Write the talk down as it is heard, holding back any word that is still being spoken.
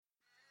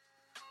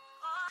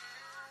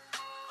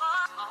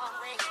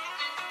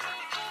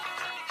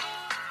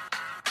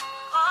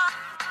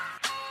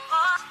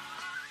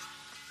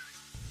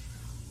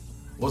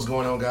What's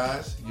going on,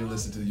 guys? You're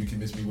listening to the You Can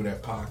Miss Me With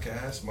That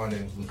podcast. My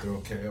name is Luther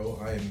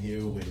Okeo. I am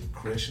here with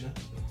Krishna,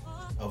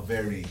 a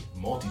very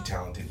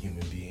multi-talented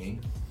human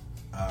being.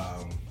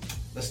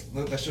 Let's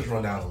just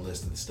run down a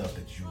list of the stuff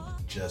that you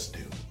just do.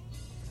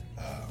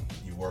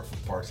 You work for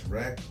Parks and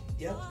Rec.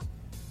 Yep.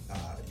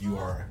 You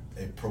are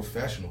a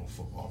professional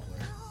football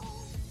player.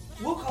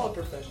 We'll call it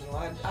professional.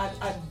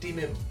 I deem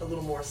it a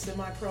little more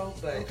semi-pro,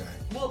 but Okay.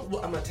 I'm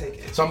gonna take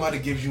it. Somebody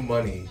gives you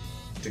money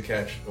to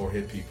catch or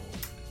hit people.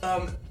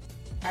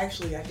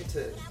 Actually, I get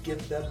to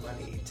give them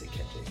money to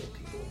catch and hit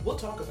people. We'll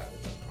talk about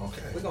it though.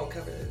 Okay. We're gonna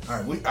cover this.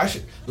 All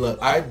right,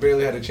 I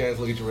barely had a chance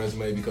to look at your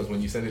resume because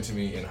when you sent it to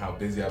me and how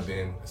busy I've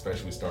been,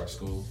 especially with start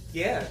school.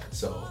 Yeah.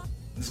 So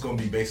this is going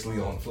to be basically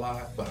on the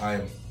fly, but I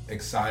am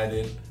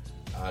excited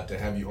to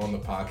have you on the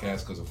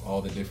podcast because of all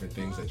the different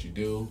things that you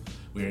do.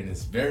 We're in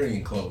this very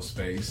enclosed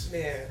space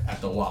at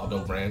the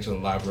Waldo branch of the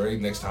library.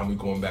 Next time we're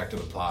going back to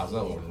the plaza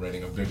or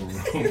renting a bigger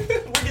room. We're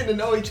getting to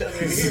know each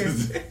other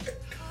here.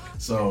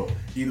 So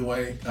either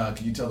way,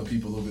 can you tell the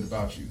people a little bit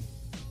about you?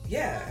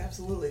 Yeah,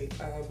 absolutely.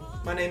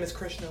 My name is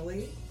Krishna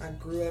Lee. I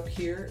grew up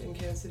here in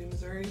Kansas City,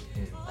 Missouri.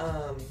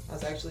 I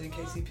was actually a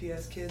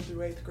KCPS kid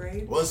through 8th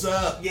grade. What's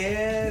up?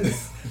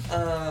 Yes.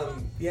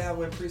 I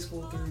went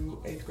preschool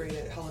through 8th grade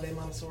at Holiday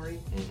Montessori.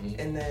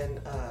 And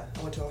then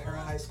I went to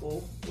O'Hara High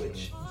School,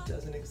 which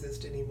doesn't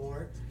exist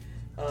anymore.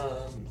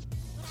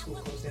 School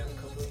closed down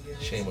a couple of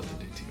years. Shame what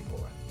they did to your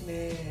boy.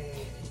 Man.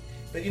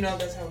 But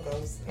that's how it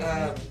goes.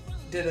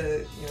 Did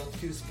a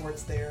few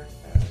sports there,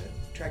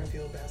 track and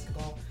field,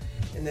 basketball.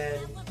 And then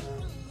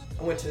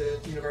I went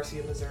to University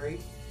of Missouri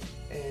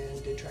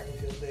and did track and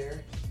field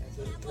there as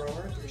a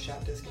thrower through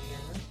shot, disc, and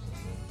hammer.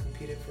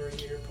 Competed for a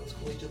year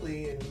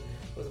post-collegiately and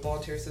was a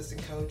volunteer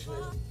assistant coach, and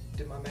then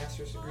did my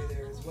master's degree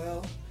there as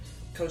well.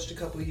 Coached a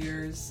couple of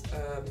years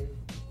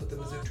with the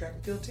Mizzou track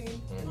and field team,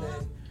 and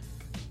then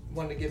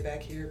wanted to get back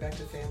here, back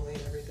to family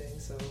and everything.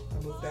 So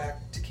I moved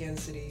back to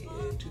Kansas City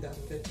in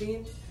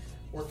 2015.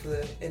 Worked for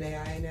the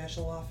NAIA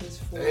National Office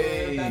for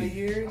about a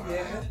year.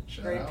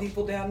 Great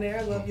people down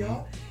there. Love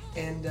y'all.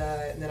 And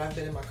then I've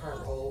been in my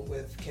current role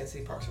with Kansas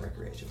City Parks and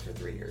Recreation for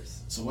 3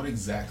 years. So what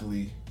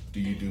exactly do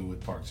you do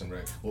with Parks and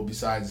Rec? Well,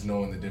 besides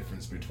knowing the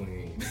difference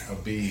between a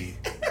bee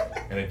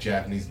and a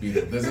Japanese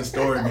beetle, there's a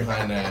story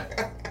behind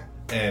that.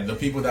 And the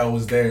people that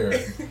was there,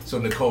 so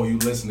Nicole, you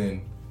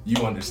listening,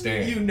 you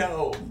understand. You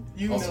know.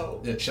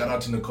 Yeah, shout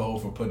out to Nicole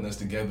for putting us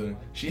together.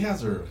 She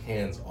has her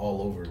hands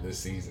all over this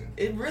season.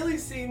 It really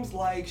seems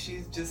like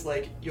she's just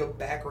like your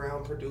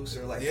background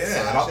producer. Like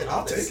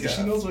I'll take it.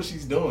 She knows what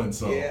she's doing.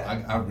 So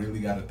yeah. I really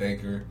got to thank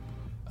her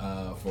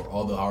for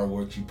all the hard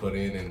work she put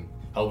in and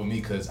helping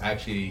me, because I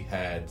actually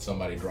had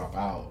somebody drop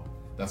out.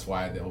 That's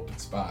why I had the open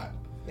spot.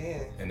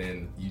 Man. And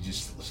then you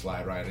just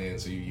slide right in,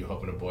 so you're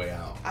helping a boy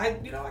out. I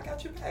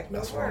got your back. No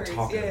That's worries. What I'm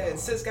talking about. And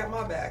sis got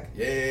my back.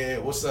 Yeah,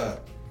 what's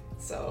up?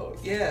 So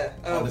yeah.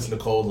 This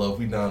Nicole love,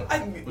 we done.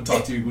 We'll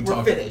talk to you.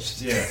 We're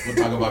finished. Yeah, we'll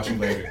talk about you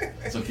later.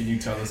 So can you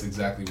tell us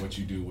exactly what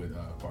you do with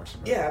Parks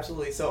and Rec? Yeah,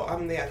 absolutely. So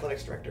I'm the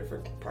athletics director for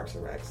Parks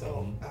and Rec.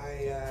 So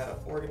I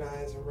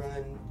organize and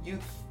run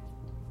youth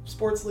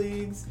sports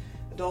leagues,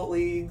 adult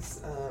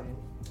leagues. I'm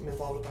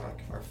involved with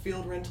our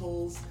field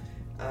rentals,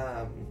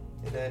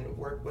 and then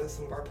work with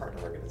some of our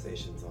partner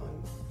organizations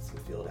on some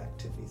field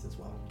activities as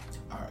well.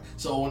 All right.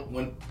 So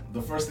when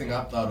the first thing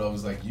I thought of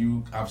was like,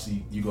 you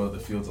obviously you go to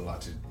the fields a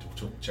lot to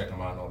check them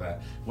out and all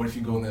that. What if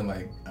you go in there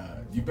like,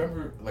 you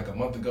remember like a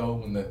month ago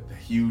when the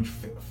huge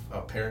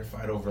parent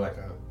fight over like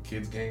a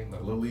kids game, the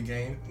Little League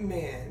game?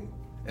 Man.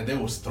 And they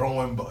was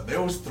throwing. I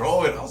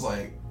was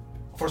like,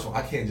 first of all,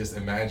 I can't just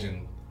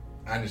imagine.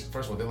 First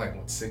of all, they're like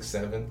what, 6,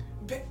 7.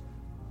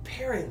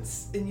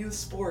 Parents in youth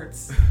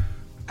sports.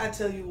 I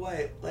tell you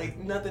what, like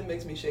nothing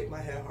makes me shake my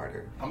head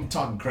harder. I'm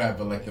talking crap,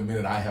 but like the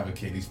minute I have a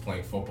kid, he's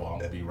playing football, I'm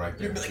gonna be right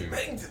there too.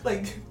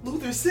 Like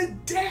Luther,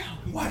 sit down.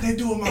 Why they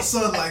doing my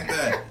son like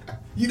that?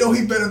 You know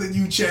he better than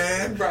you,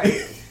 Chad.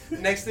 Right.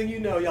 Next thing you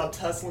know, y'all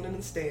tussling in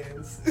the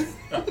stands.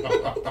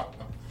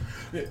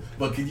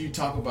 But can you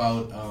talk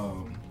about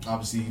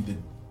obviously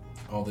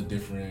all the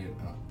different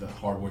the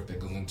hard work that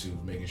goes into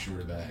making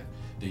sure that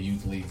the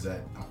youth leagues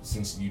that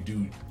since you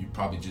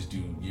probably just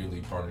do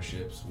yearly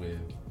partnerships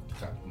with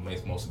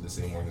most of the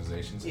same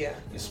organizations. Yeah.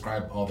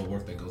 Describe all the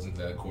work that goes into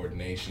that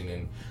coordination,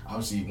 and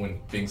obviously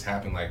when things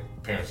happen like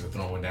parents are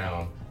throwing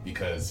down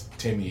because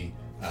Timmy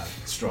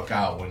struck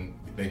out when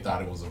they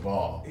thought it was a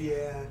ball.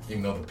 Yeah.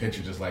 Even though the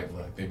pitcher just like,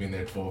 look, they've been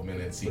there 12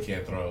 minutes, he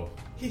can't throw.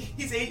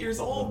 He's 8 years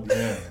old.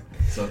 Yeah.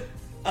 So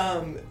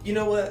you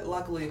know what?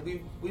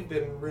 Luckily, we've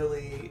been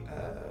really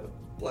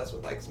blessed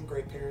with like some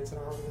great parents in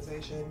our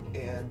organization,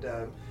 and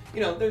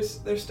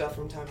there's stuff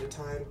from time to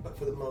time, but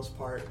for the most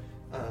part,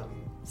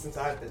 since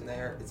I've been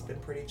there, it's been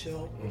pretty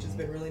chill, which has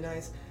been really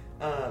nice.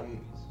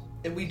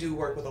 And we do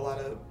work with a lot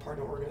of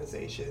partner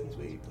organizations.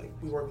 We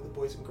work with the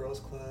Boys and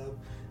Girls Club.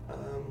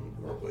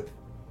 We work with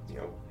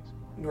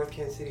North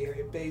Kansas City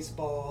area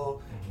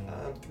baseball,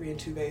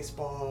 3-2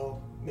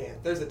 baseball. Man,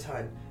 there's a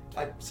ton.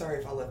 I'm sorry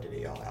if I left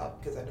any of y'all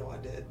out because I know I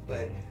did,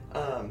 but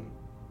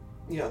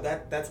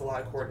that's a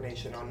lot of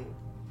coordination on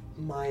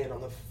my end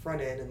on the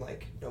front end in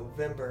like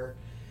November,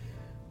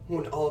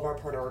 when all of our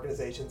partner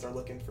organizations are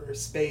looking for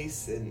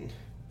space and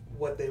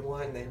what they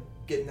want, and they're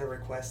getting their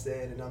requests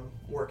in, and I'm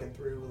working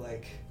through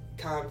like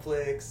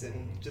conflicts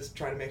and just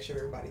trying to make sure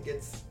everybody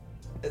gets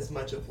as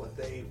much of what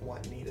they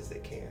want and need as they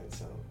can.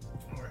 So.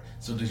 All right.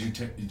 So does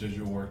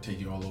your work take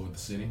you all over the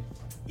city?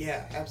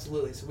 Yeah,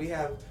 absolutely. So we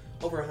have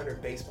over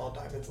 100 baseball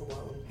diamonds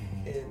alone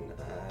in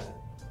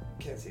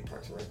Kansas City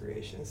Parks and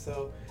Recreation.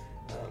 So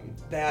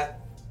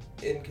that,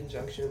 in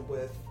conjunction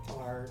with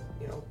our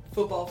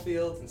football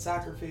fields and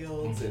soccer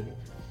fields and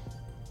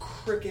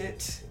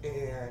cricket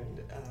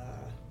and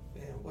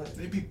what?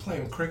 They be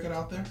playing cricket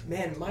out there?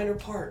 Man, Minor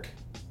Park.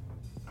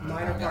 I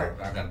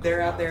gotta They're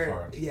go out there.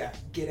 Park. Yeah,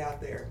 get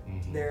out there.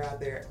 They're out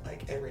there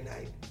like every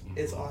night.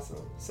 It's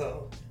awesome.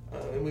 So,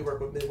 and we work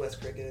with Midwest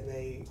Cricket, and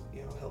they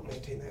help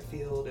maintain that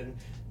field and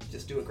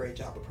just do a great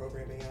job of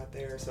programming out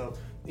there. So,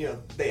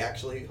 they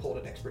actually hold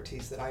an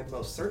expertise that I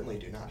most certainly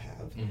do not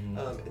have,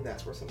 and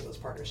that's where some of those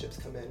partnerships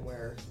come in.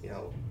 Where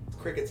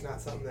cricket's not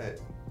something that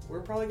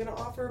we're probably going to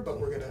offer, but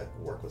we're going to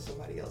work with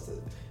somebody else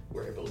that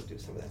we're able to do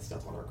some of that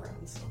stuff on our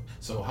grounds.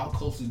 So how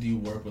closely do you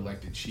work with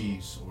like the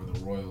Chiefs or the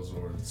Royals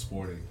or the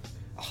Sporting?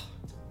 Oh,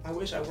 I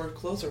wish I worked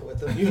closer with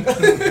them.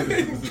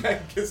 Try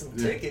to get some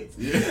tickets.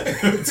 Yeah.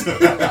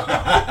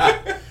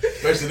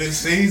 Especially this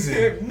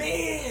season.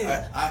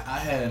 Man! I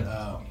had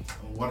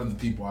one of the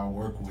people I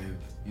work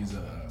with, he's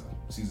a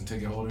season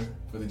ticket holder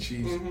for the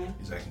Chiefs.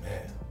 He's like,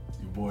 man,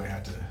 your boy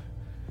had to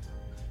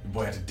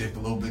dip a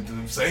little bit to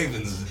them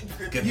savings,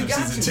 get them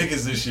season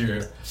tickets this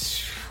year.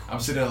 I'm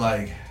sitting there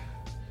like,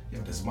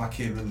 does my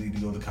kid really need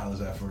to go to college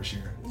that first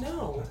year?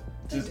 No,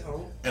 they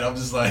don't. And I'm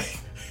just like,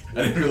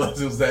 I didn't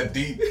realize it was that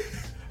deep.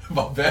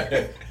 My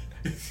bad.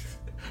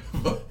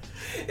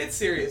 It's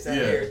serious out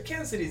here.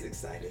 Kansas City's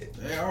excited.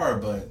 They are,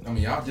 but I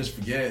mean, y'all just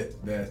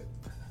forget that.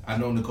 I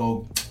know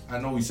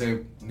we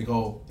say,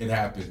 Nicole, it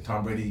happened.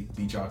 Tom Brady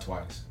beat y'all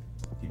twice.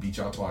 He beat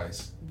y'all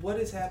twice. What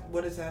is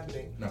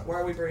happening? No. Why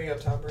are we bringing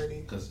up Tom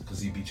Brady?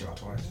 Because he beat y'all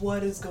twice.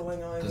 What is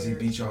going on? Because he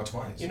beat y'all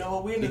twice. You know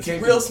what? We're in this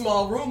real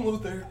small room,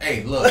 Luther.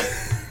 Hey, look,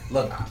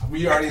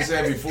 we already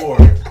said before,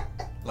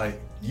 like,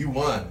 you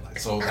won. Like,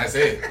 so that's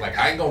it. Like,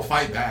 I ain't gonna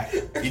fight back.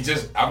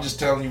 I'm just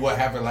telling you what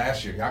happened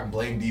last year. Y'all can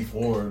blame D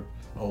Ford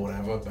or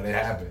whatever, but it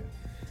happened.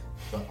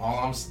 But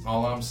all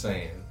I'm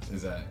saying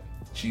is that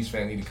Chiefs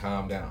fans need to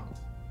calm down.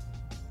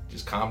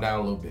 Just calm down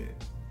a little bit.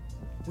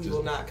 We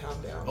will not calm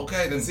down.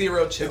 Okay, then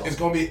zero chill. It's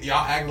gonna be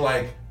y'all acting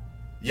like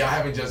y'all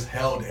haven't just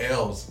held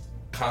L's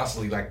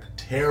constantly, like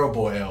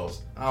terrible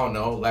L's. I don't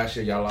know. Last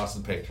year y'all lost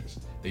to the Patriots.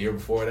 The year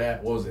before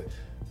that, what was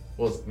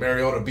it?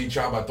 Mariota beat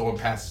y'all by throwing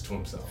passes to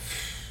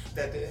himself?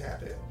 That didn't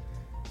happen.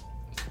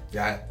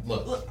 Yeah,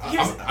 look, I'm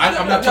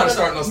not trying to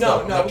start no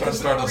stuff. I'm not trying to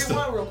start no stuff.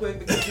 Rewind real quick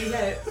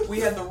because we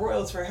had the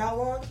Royals for how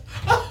long?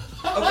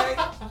 Okay,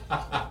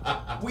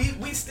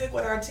 we stick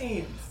with our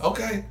teams.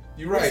 Okay,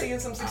 you're right. We're seeing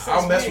some success.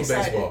 I'll mess with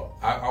baseball.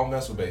 I'll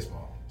mess with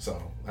baseball. So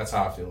that's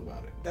how I feel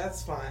about it.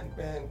 That's fine,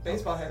 man.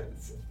 Baseball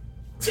has.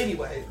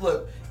 Anyway,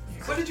 look.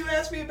 What did you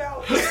ask me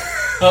about?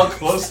 How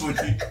closely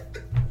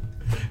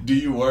do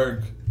you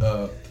work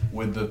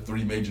with the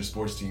three major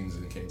sports teams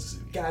in Kansas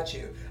City? Got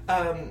you.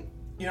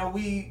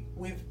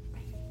 We've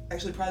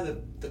actually probably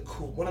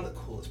one of the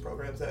coolest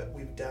programs that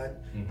we've done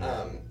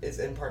is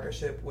in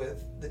partnership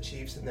with the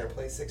Chiefs and their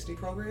Play 60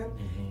 program,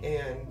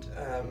 and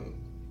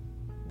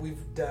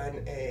we've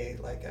done a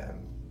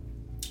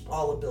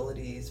all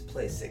abilities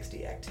Play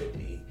 60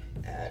 activity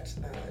at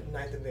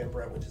 9th and Van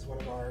Brent, which is one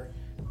of our.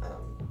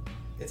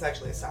 It's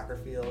actually a soccer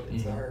field.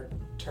 It's our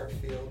turf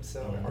field,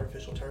 so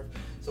artificial turf.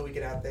 So we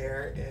get out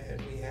there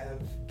and we have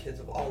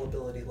kids of all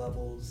ability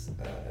levels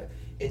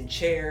in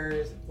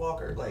chairs,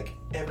 walker, like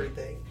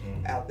everything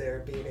out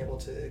there, being able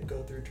to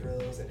go through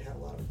drills and have a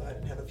lot of fun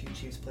and have a few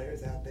Chiefs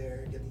players out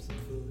there and give them some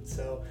food.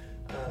 So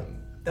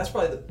that's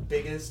probably the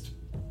biggest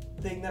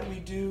thing that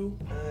we do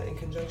in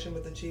conjunction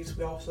with the Chiefs.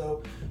 We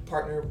also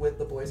partner with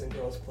the Boys and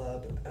Girls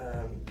Club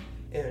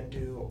and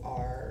do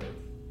our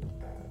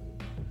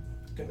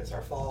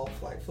fall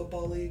flag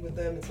football league with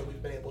them, and so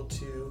we've been able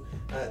to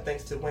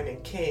thanks to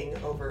Wayman King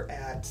over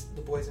at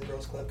the Boys and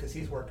Girls Club, because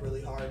he's worked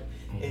really hard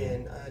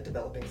in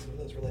developing some of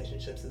those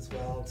relationships as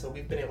well. So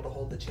we've been able to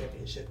hold the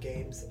championship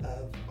games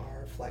of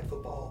our flag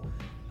football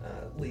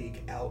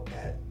league out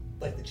at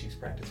the Chiefs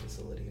practice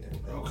facility and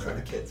everything. Okay. So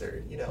the kids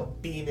are,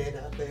 beaming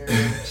out there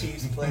and the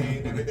Chiefs playing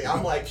and everything.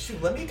 I'm like,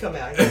 shoot, let me come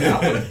out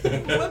here.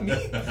 Let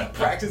me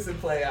practice and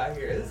play out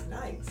here. It's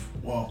nice.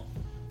 Well,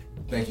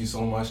 thank you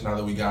so much. Now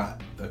that we got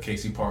the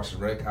KC Parks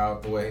and Rec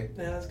out the way.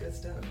 Yeah, that's good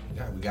stuff.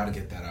 Yeah, we got to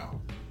get that out.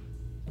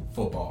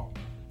 Football.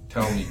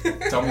 Tell me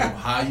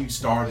how you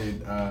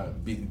started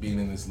being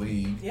in this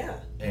league. Yeah.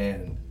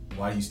 And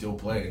why you still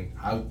playing?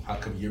 How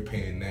come you're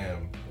paying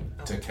them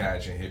to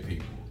catch and hit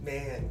people?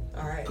 Man,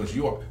 all right. Because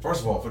you are, first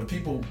of all, for the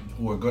people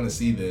who are going to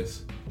see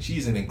this,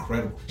 she's an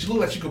incredible. She looks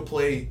like she could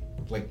play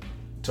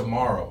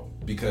tomorrow,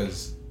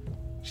 because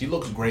She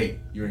looks great.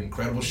 You're in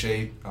incredible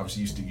shape.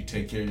 Obviously, you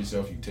take care of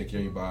yourself. You take care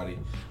of your body.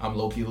 I'm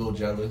low-key a little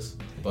jealous,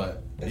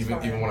 but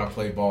even when I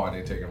play ball, I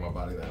didn't take care of my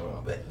body that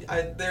well.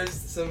 But there's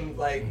some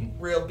like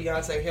real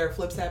Beyonce hair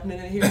flips happening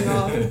in here,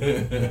 y'all.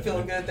 I'm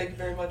feeling good. Thank you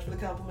very much for the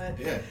compliment.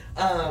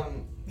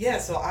 Yeah.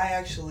 So I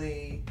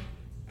actually,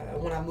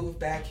 when I moved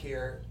back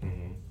here,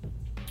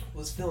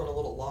 was feeling a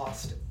little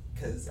lost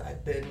because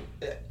I've been,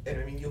 and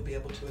I mean you'll be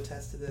able to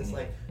attest to this,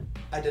 like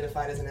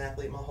identified as an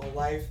athlete my whole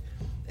life.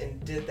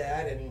 And did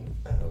that, and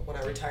when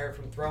I retired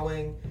from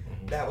throwing,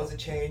 that was a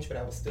change, but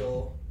I was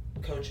still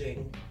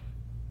coaching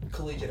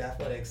collegiate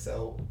athletics,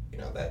 so you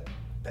know that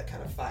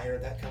kind of fire,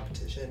 that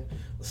competition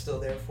was still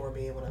there for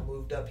me. And when I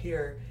moved up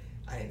here,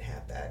 I didn't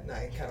have that, and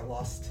I kind of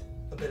lost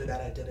a bit of that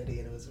identity,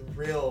 and it was a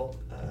real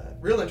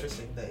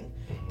interesting thing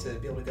to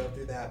be able to go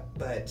through that.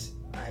 But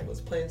I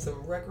was playing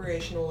some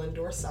recreational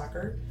indoor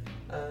soccer,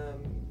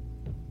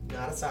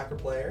 not a soccer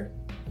player.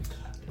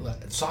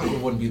 Soccer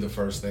wouldn't be the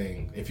first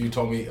thing. If you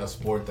told me a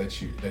sport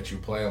that you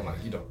play, I'm like,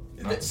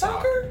 not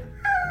soccer.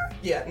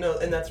 Yeah, no,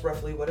 and that's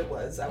roughly what it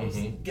was. I was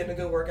getting a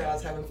good workout. I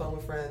was having fun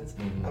with friends.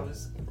 I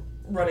was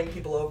running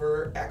people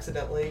over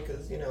accidentally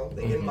because they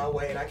get in my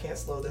way and I can't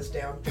slow this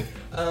down.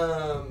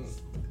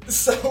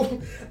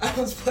 So I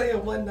was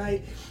playing one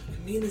night,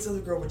 and me and this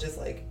other girl were just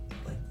like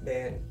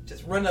man,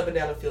 just running up and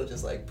down the field,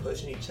 just like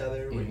pushing each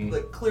other.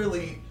 Like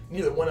clearly,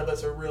 neither one of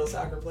us are real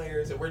soccer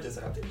players, and we're just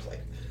out there just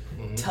like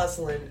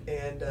tussling.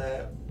 And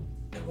at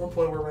one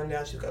point we're running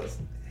down, she goes,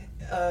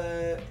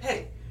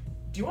 hey,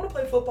 do you want to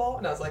play football?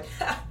 And I was like,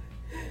 ha.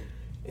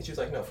 And she was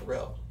like, no, for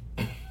real,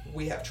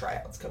 we have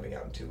tryouts coming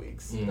out in 2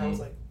 weeks. And I was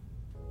like,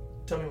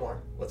 tell me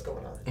more, what's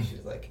going on? And she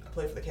was like, I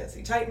play for the Kansas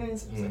City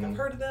Titans. I was like, I've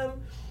heard of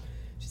them.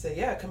 She said,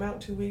 yeah, come out in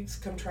 2 weeks,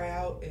 come try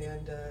out,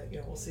 and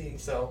we'll see.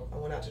 So I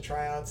went out to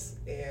tryouts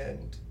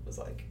and was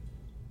like,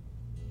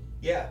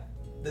 yeah,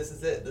 this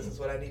is it. This is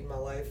what I need in my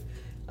life.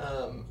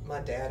 My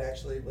dad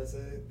actually was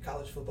a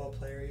college football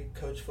player. He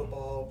coached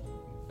football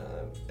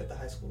at the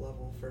high school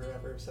level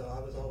forever. So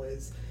I was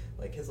always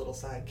like his little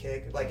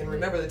sidekick. Like, and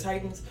remember the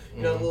Titans,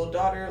 little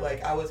daughter,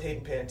 like I was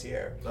Hayden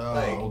Panettiere. Oh,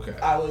 like, okay.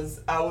 I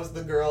was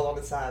the girl on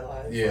the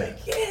sidelines. Yeah.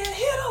 Like, yeah, hit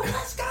him,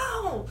 let's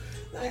go.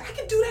 Like, I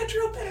can do that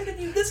drill better than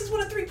you. This is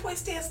what a 3-point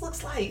stance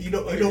looks like. You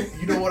know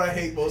what I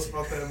hate most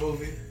about that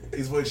movie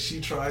is when she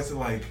tries to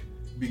like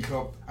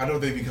become. I know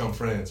they become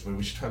friends, but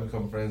when she tries to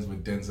become friends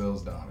with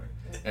Denzel's daughter,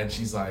 and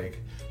she's like,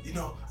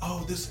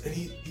 oh, this, and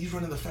he's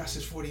running the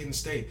fastest 40 in the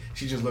state.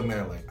 She's just looking at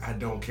her like, I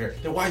don't care.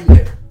 Then why are you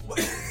there?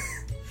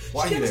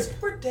 Why are you there?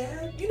 Support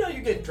dad. You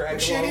get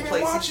dragged she along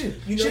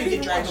places. You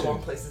get dragged watching.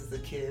 along places as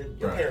a kid.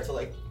 Your parents are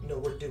like, no,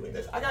 we're doing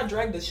this. I got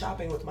dragged to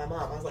shopping with my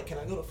mom. I was like, can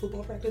I go to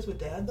football practice with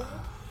dad though?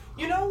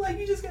 You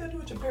just gotta do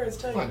what your parents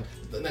tell you.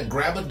 Then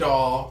grab a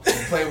doll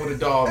and play with a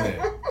doll man.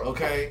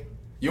 Okay?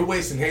 You're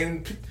wasting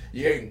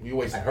you're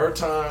wasting her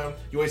time.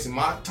 You're wasting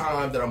my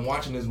time that I'm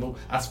watching this movie.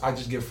 I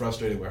just get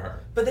frustrated with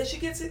her. But then she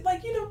gets it,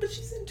 but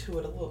she's into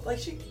it a little. Like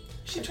she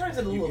turns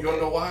it a little bit. You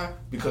don't know why?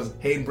 Because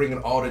Hayden bringing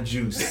all the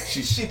juice.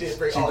 She did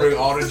bring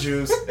all the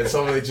juice, and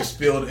some of it just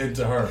spilled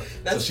into her.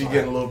 So she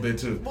getting a little bit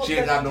too. Well, she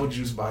ain't got no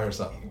juice by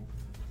herself.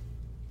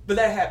 But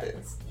that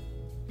happens.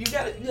 You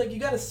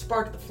gotta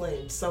spark the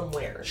flame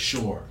somewhere.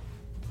 Sure.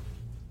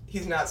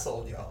 He's not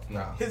sold, y'all.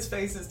 No. His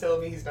face is telling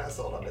me he's not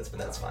sold on this, but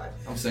that's fine.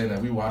 I'm saying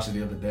that we watched it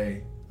the other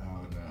day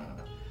on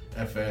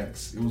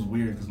FX. It was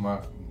weird because my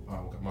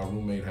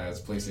roommate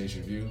has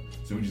PlayStation View,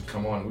 so we just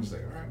come on and we just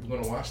like, all right, we're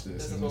gonna watch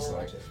this, and it's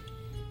like,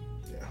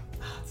 yeah.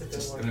 It's a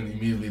good one. And then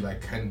immediately,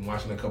 like, hadn't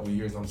watched in a couple of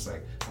years, I'm just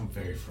like, I'm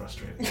very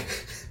frustrated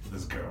with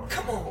this girl.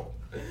 Come on.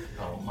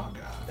 Oh my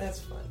god. That's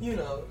fun.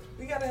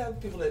 We gotta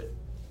have people that.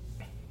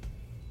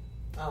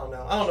 I don't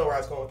know where I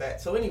was going with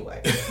that. So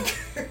anyway.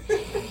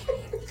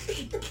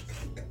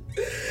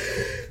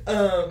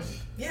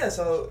 Yeah,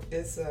 so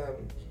it's I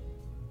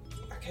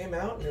came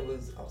out and I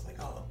was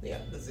like, oh yeah,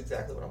 this is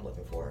exactly what I'm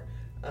looking for.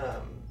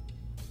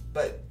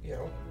 But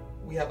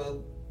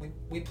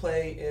we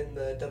play in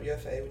the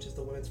WFA, which is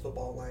the Women's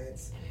Football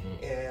Alliance,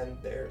 and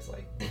there's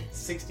like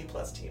 60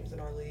 plus teams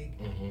in our league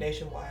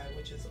nationwide,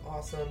 which is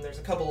awesome. There's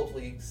a couple of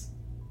leagues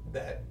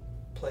that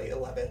play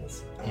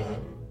 11s.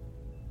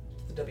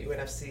 The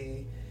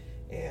WNFC,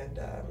 and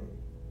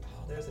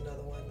there's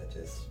another one that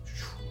just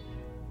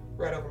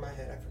right over my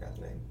head. I forgot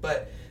the name,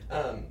 but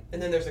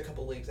and then there's a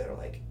couple leagues that are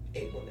like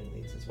 8 women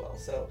leagues as well.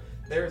 So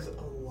there's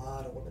a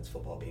lot of women's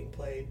football being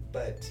played,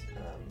 but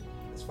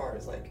as far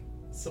as like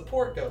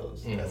support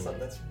goes, that's something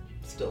that's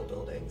still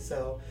building.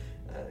 So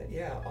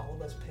all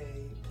of us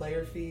pay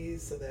player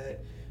fees so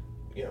that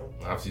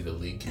obviously the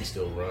league can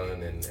still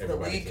run, and the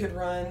league could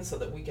run so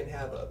that we can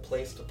have a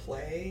place to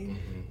play.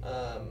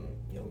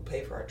 We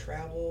pay for our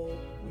travel.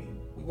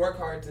 We work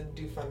hard to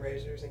do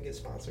fundraisers and get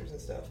sponsors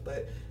and stuff,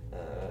 but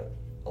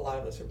a lot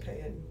of us are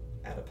paying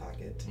out of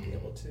pocket to be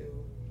able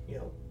to,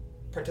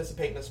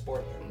 participate in a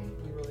sport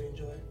that we really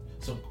enjoy.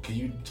 So can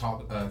you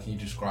talk? Can you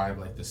describe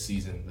like the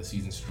season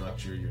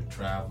structure, your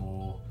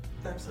travel?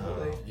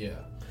 Absolutely. Yeah.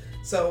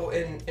 So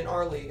in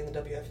our league, in the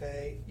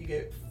WFA, you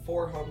get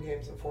 4 home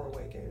games and 4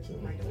 away games in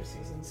the regular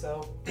season.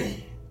 So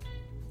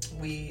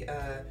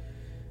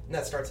And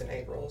that starts in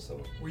April,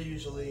 so we're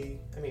usually,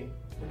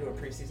 we're doing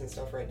preseason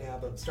stuff right now,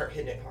 but start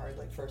hitting it hard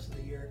like first of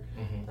the year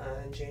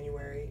in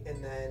January.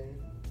 And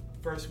then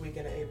first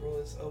weekend of April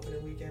is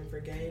opening weekend for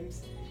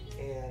games.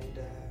 And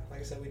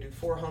like I said, we do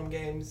 4 home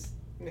games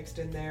mixed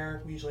in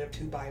there. We usually have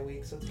 2 bye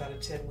weeks, so it's about a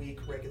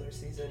 10-week regular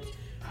season.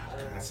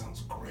 That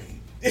sounds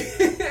great.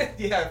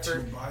 Yeah.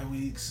 2 bye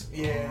weeks.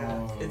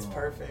 Yeah, it's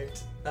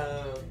perfect.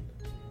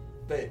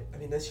 But,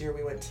 this year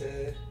we went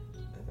to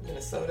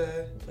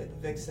Minnesota, played the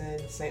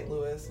Vixen, St.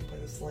 Louis, and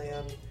played the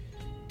Slam,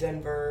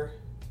 Denver,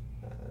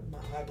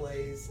 Mile High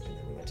Blaze, and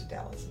then we went to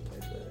Dallas and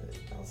played the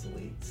Dallas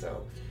Elite.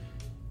 So,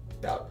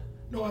 about...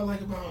 No, I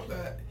like about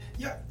that.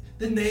 Yeah,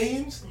 the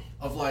names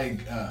of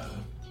like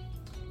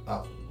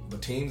the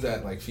teams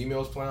that like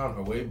females play on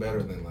are way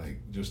better than like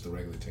just the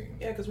regular team.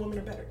 Yeah, because women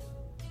are better.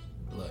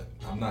 Look,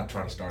 I'm not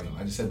trying to start them.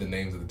 I just said the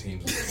names of the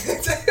teams.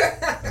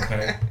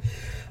 Okay.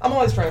 I'm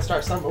always trying to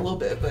start something a little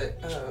bit,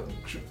 but.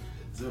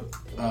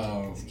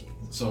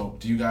 So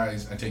do you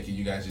guys? I take it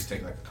you guys just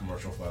take like a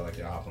commercial flight, like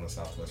you hop on a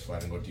Southwest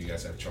flight and go. Do you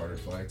guys have chartered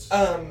flights?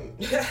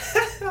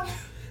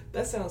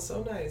 That sounds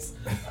so nice.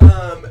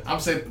 I'm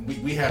saying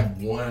we had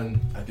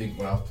one. I think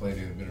when I was playing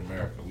in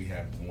Mid-America, we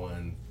had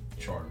one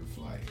chartered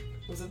flight.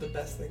 Was it the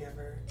best thing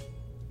ever?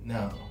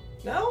 No.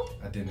 No?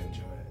 I didn't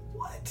enjoy it.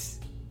 What?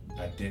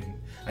 I didn't.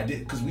 I did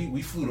because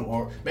we flew to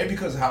Oregon. Maybe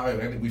because of how it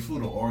ended, we flew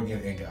to Oregon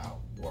and got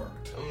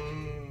worked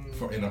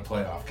for in a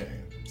playoff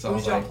game. So who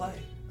did y'all play?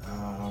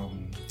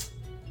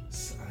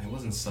 It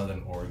wasn't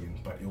Southern Oregon,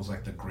 but it was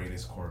like the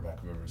greatest quarterback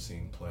I've ever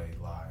seen play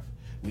live.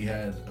 We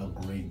had a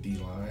great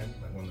D-line,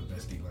 like one of the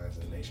best D-lines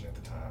in the nation at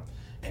the time,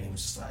 and it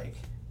was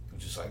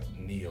just like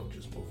Neo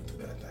just moving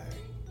through that thing,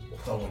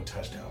 throwing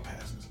touchdown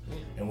passes,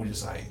 and we're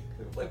just like,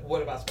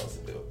 what am I supposed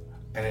to do?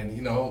 And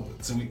then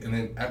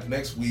then after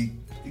next week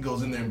he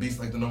goes in there and beats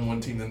like the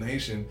 #1 team in the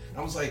nation.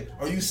 I was like,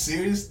 are you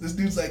serious? This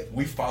dude's like,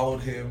 we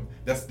followed him.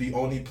 That's the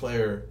only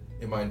player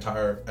in my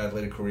entire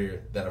athletic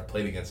career that I've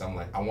played against. I'm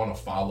like, I want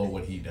to follow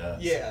what he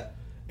does. Yeah.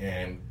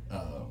 And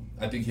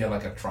I think he had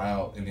like a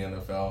tryout in the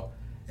NFL,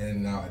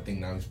 and now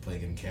he's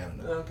playing in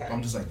Canada. Okay.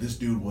 I'm just like, this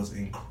dude was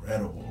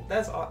incredible.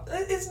 That's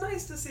it's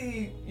nice to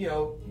see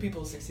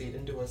people succeed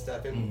in doing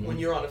stuff, and when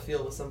you're on a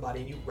field with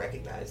somebody and you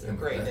recognize their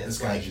greatness. This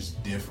guy's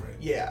just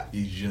different. Yeah.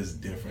 He's just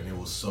different. It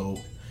was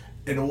so,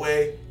 in a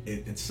way,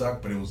 it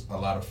sucked, but it was a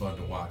lot of fun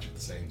to watch at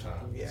the same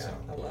time. Yeah, so.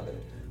 I love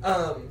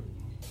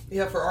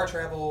it. For our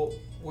travel,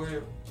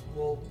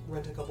 we'll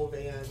rent a couple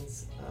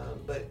vans,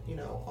 but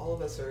all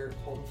of us are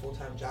holding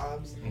full-time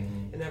jobs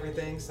and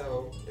everything,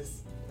 so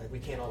it's like we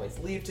can't always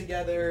leave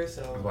together.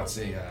 So I was about to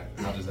say,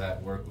 how does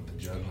that work with the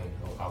juggling?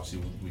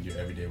 Obviously, with your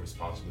everyday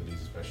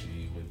responsibilities,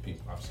 especially with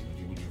people, obviously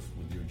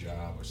with your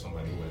job or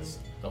somebody who has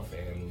a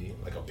family,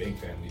 like a big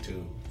family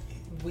too.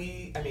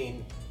 We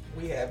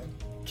have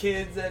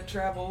kids that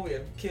travel. We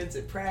have kids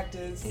at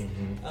practice.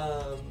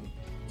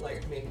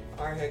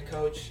 Our head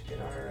coach and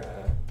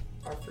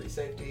our free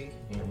safety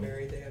are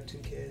married. They have 2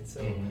 kids.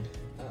 So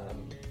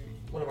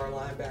one of our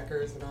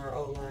linebackers and our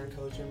O-line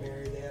coach are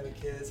married. They have a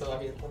kid. So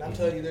when I'm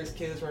telling you there's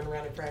kids running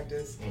around in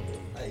practice,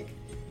 like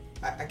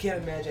I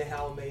can't imagine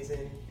how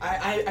amazing.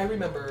 I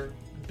remember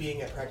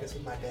being at practice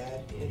with my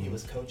dad and he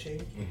was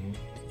coaching.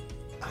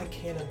 I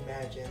can't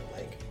imagine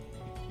like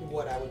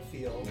what I would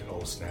feel.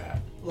 Oh snap!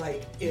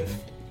 Like if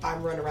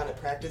I'm running around at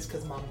practice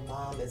because my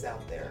mom is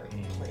out there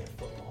playing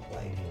football.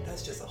 Like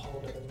that's just a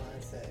whole other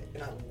mindset,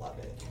 and I love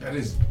it.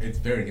 It's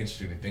very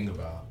interesting to think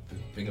about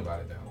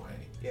it that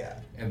way. Yeah.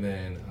 And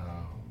then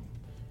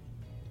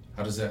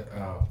how does that?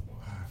 I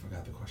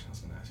forgot the question I was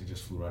going to ask. It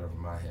just flew right over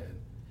my head.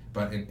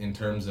 But in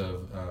terms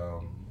of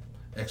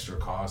extra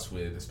costs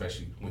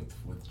especially with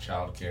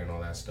childcare and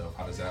all that stuff,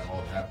 how does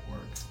all that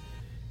work?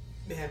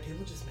 Man,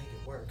 people just make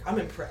it work. I'm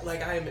impressed.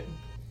 Like I am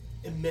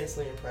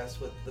immensely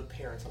impressed with the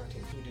parents on our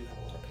team. We do have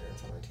a lot of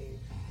parents on our team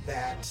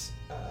that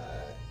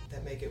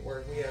make it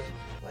work. We have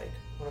like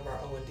one of our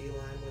O&D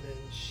linewomen.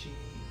 She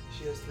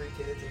has 3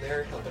 kids and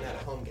they're helping out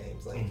at home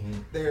games. Like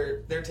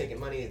they're taking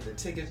money at the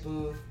ticket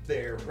booth.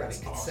 They're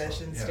running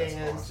concession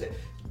stands. Awesome.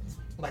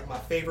 Like my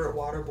favorite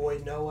water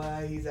boy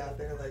Noah, he's out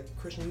there like,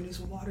 Christian, you need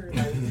some water.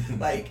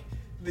 Like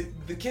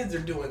the kids are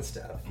doing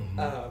stuff.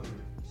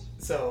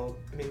 So,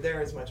 they're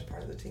as much a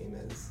part of the team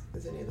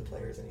as any of the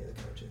players, any of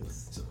the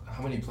coaches. So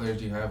how many players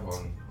do you have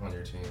on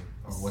your team?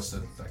 Or what's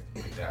the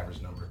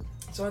average number?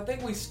 So I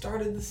think we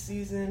started the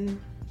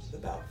season with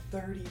about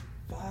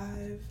 35,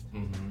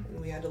 and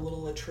we had a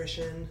little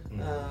attrition.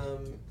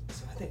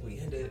 So I think we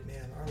ended,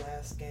 our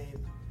last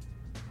game,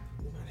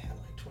 we might have had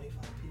like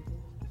 25 people.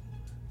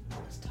 I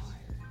was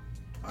tired.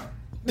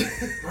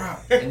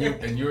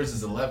 Bruh. And yours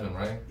is 11,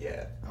 right?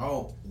 Yeah.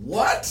 Oh,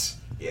 what?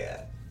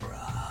 Yeah.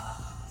 Bruh.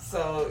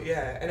 So,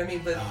 yeah,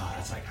 and but...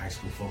 that's like high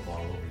school football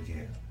all over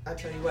again. I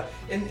tell you what,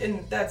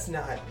 and that's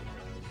not,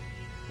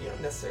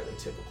 necessarily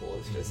typical.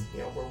 It's just,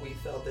 where we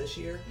fell this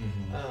year.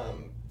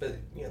 But,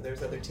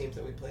 there's other teams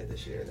that we played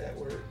this year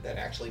that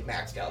actually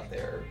maxed out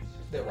their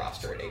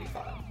roster at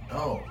 85.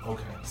 Oh,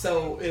 okay.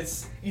 So,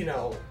 it's,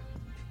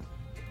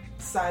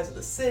 size of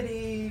the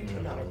city,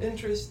 amount of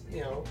interest,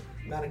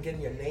 amount of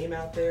getting your name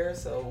out there,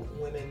 so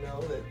women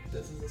know that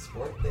this is a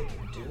sport they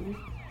can do.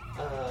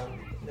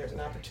 There's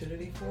an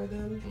opportunity for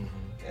them.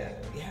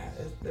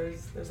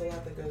 There's a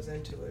lot that goes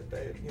into it,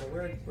 but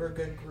we're a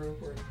good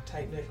group. We're a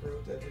tight knit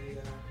group that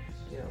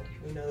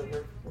we know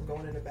that we're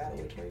going into battle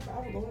with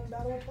 25. We're going into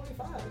battle with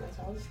 25, and that's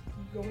how it's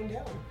going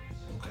down.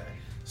 Okay,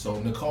 so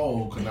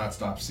Nicole could not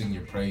stop singing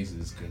your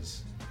praises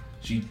because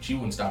she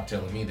wouldn't stop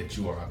telling me that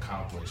you are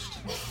accomplished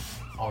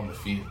on the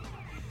field.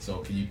 So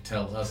can you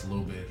tell us a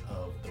little bit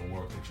of the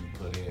work that you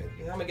put in?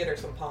 Yeah, I'm gonna get her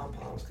some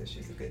pom-poms because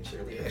she's a good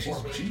cheerleader.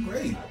 Yeah, she's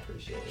great. I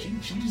appreciate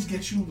it. She just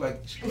gets you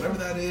like whatever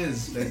that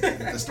is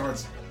that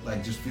starts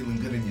like just feeling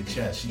good in your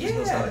chest. She just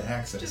knows how to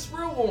access. Just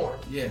real warm.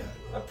 Yeah,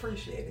 I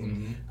appreciate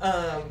it.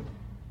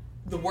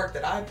 The work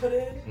that I put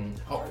in.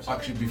 Oh,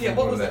 actually, before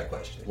what was that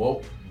question?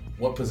 Well,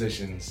 what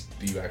positions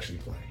do you actually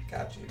play?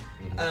 Got you.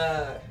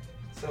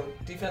 So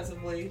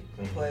defensively,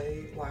 we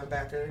play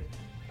linebacker.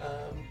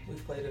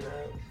 We've played in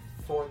a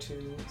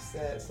 4-2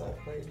 set, so I've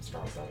played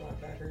strong side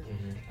linebacker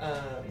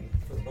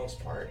for the most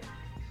part.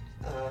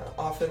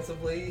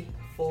 Offensively,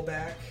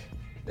 fullback.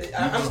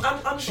 I'm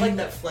like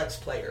that flex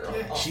player.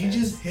 On she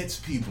just hits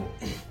people.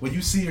 When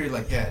you see her, you're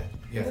like, yeah.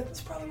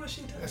 That's probably what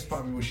she does. That's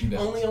probably what she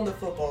does. Only on the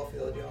football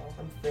field, y'all.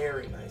 I'm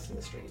very nice in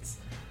the streets.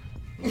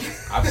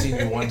 I've seen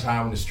you one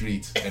time in the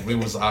streets, and we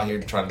was out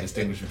here trying to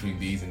distinguish between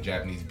these and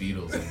Japanese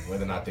beetles and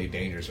whether or not they're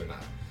dangerous or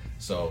not.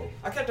 So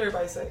I kept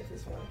everybody safe.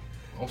 It's fine.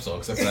 Also,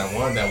 except for that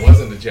one that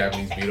wasn't the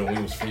Japanese beetle,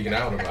 we was freaking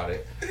out about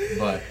it.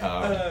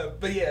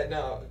 But yeah,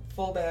 no,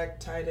 fullback,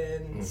 tight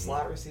end,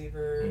 slot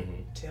receiver,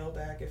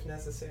 tailback if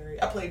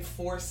necessary. I played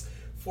four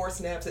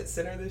snaps at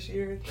center this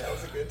year. That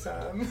was a good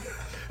time.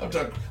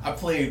 I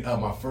played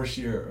my first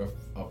year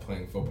of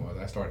playing football.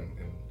 I started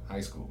in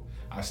high school.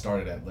 I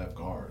started at left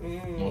guard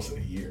most of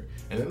the year,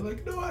 and they're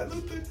like, "No, I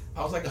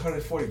was like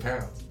 140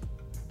 pounds."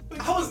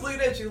 I was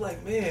looking at you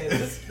like, man,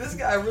 this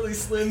guy really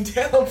slimmed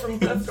down from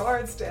left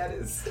guard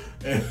status.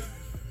 And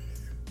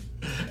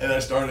I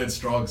started at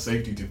strong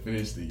safety to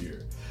finish the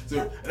year.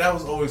 So that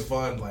was always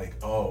fun. Like,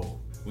 oh,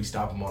 we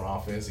stop him on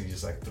offense, and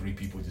just like 3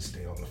 people just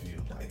stay on the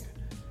field. Like,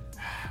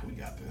 we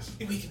got this.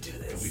 We can do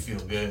this. And we feel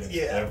good.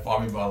 Yeah. And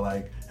probably by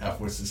like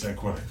halfway to the second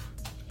quarter.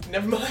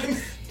 Never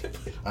mind.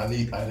 I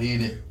need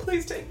it.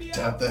 Please take me out.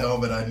 Tap the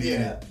helmet. I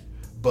need it.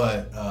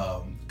 But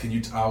can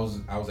you? I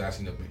was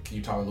asking a bit. Can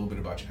you talk a little bit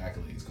about your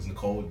accolades? Because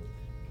Nicole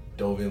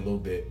dove in a little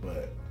bit,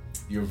 but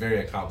you're a very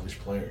accomplished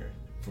player,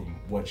 from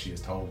what she has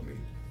told me.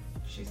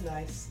 She's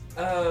nice.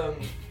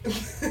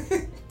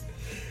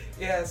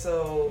 Yeah.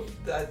 So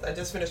I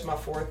just finished my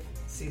 4th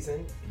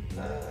season.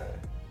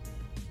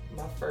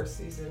 My first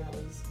season, I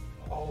was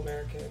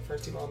All-American,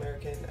 first team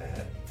All-American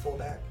at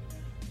fullback,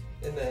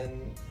 and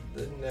then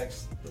the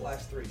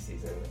last 3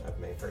 seasons, I've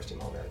made first team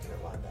All-American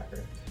at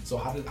linebacker. So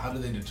how do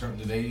they determine?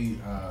 Do they?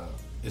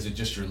 Is it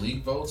just your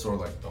league votes or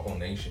like the whole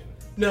nation?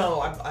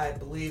 No, I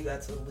believe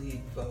that's a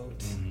league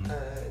vote,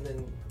 and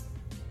then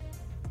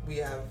we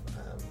have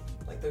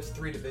there's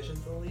 3 divisions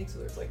in the league, so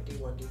there's like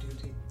D1,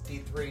 D2,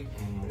 D3,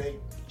 and they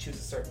choose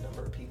a certain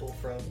number of people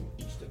from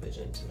each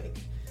division to make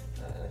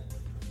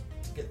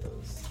to get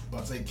those.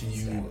 But say, can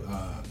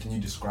you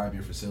describe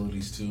your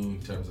facilities too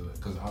in terms of,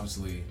 because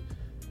obviously.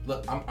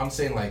 Look, I'm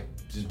saying like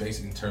just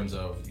basic in terms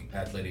of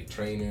athletic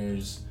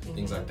trainers,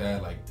 things like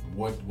that. Like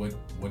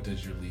what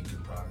does your league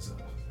comprise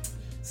of?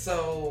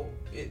 So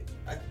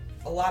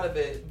a lot of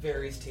it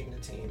varies team to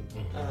team.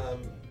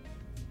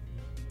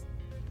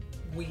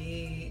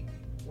 We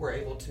were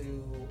able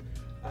to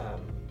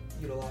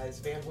utilize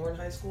Van Horn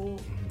High School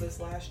this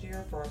last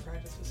year for our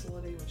practice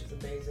facility, which is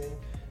amazing.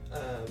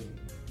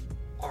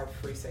 Our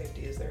free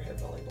safety is their head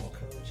volleyball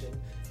coach, and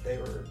they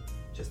were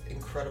just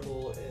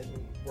incredible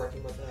in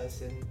working with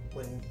us, and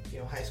when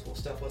high school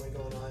stuff wasn't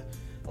going on,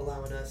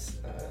 allowing us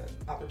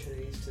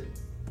opportunities to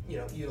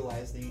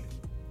utilize the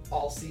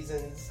all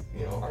seasons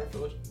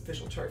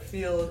artificial turf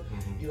field,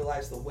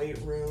 utilize the weight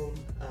room.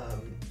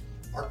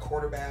 Our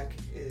quarterback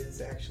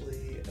is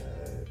actually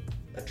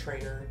a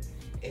trainer,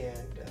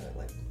 and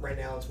right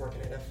now is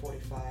working at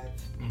F45,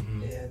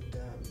 and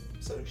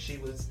so she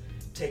was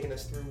taking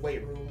us through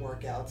weight room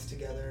workouts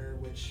together,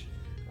 which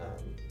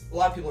a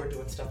lot of people are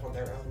doing stuff on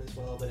their own as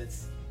well, but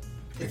it's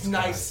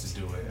nice to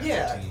do it.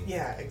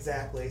 Yeah,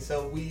 exactly.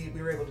 So we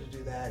were able to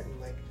do that in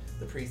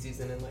the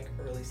preseason and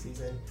early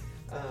season,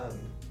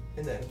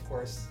 and then of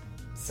course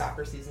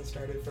soccer season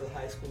started for the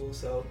high school,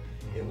 so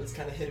it was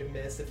kind of hit or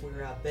miss if we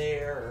were out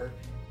there or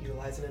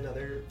utilizing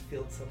another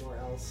field somewhere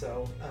else.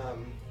 So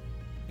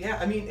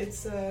I mean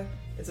it's a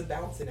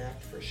balancing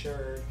act for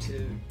sure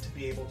to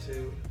be able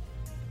to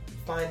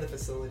find the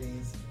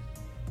facilities.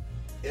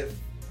 If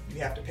you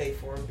have to pay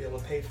for them, be able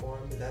to pay for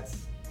them, and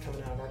that's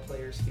coming out of our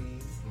players'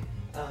 fees.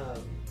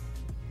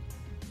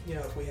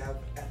 If we have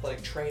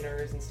athletic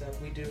trainers and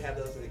stuff, we do have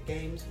those at the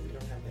games, but we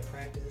don't have them at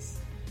practice.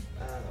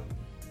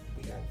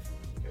 We have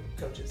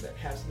coaches that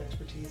have some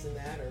expertise in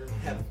that, or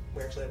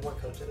we actually have one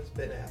coach that has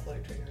been an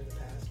athletic trainer in the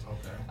past.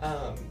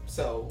 Okay.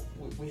 So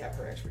we have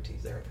her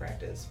expertise there at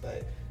practice,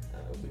 but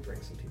we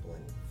bring some people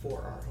in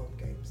for our home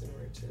games in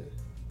order to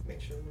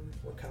make sure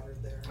we're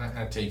covered there.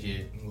 I take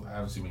it,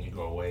 obviously, when you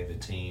go away, the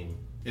team,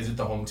 is it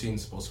the home team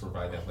supposed to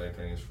provide athletic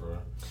trainers for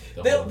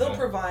the They'll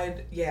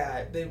provide,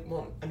 they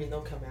won't,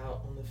 they'll come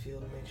out on the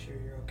field and make sure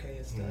you're okay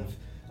and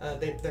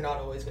stuff. They're not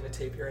always going to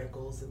tape your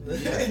ankles in the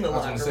in the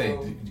locker room. I was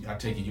going to say, I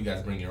take it you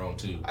guys bring your own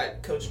too.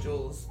 Coach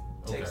Jules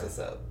takes us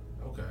up.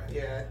 Okay.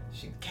 Yeah,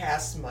 she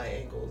casts my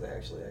ankles,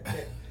 actually. I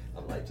can't,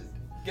 I'm like, just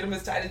get them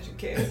as tight as you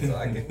can so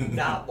I can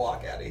not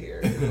walk out of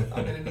here.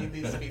 I'm going to need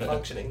these to be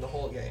functioning the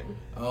whole game.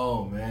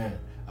 Oh, man.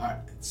 All right.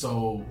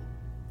 So,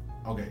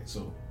 okay.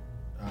 So,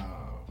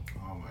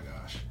 oh my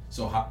gosh.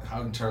 So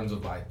how in terms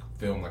of like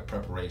film, like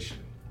preparation?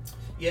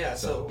 Yeah.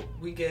 So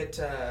we get,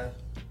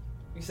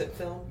 you said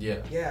film?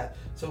 Yeah. Yeah.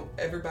 So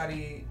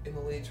everybody in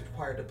the league's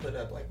required to put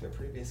up like their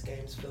previous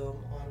games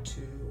film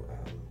onto,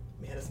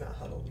 it's not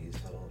Huddle. We use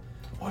Huddle.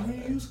 Why do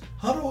you use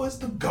Huddle as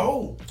the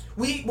goal?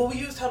 We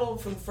used Huddle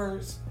for the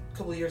first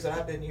couple of years that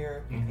I've been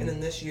here, and then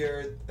this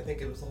year I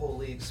think it was the whole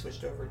league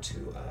switched over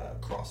to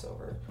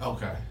Crossover.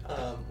 Okay.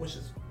 Which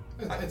is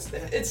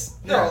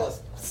they're all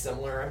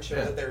similar. I'm sure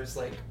that there's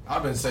like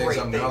I've been saying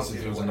something else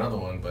if there was another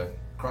one, but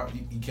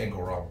you can't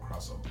go wrong with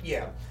Crossover.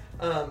 Yeah.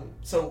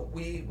 So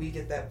we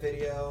get that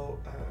video.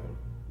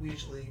 We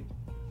usually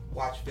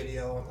watch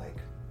video on like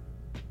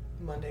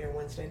Monday or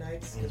Wednesday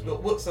nights.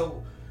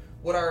 So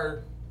what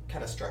our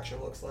kind of structure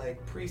looks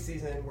like: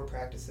 preseason we're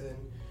practicing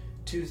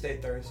Tuesday,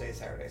 Thursday,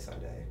 Saturday,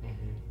 Sunday.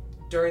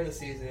 During the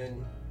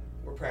season,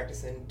 we're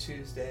practicing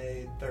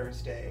Tuesday,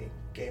 Thursday,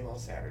 game on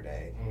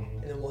Saturday,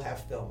 and then we'll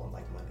have film on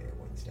like Monday or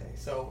Wednesday.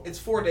 So it's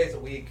 4 days a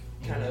week,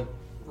 kind of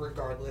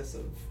regardless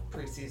of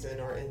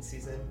preseason or in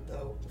season.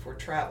 Though if we're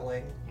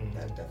traveling,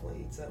 that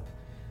definitely eats up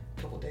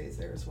a couple days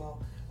there as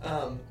well.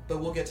 But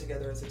we'll get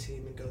together as a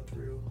team and go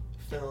through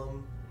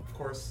film. Of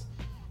course,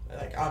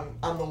 like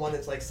I'm the one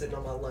that's like sitting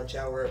on my lunch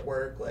hour at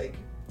work, like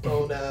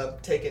phone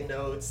up, taking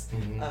notes,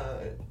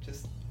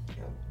 just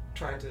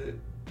trying to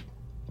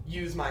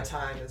use my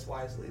time as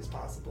wisely as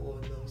possible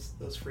in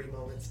those free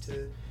moments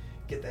to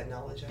get that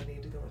knowledge I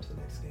need to go into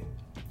the next game.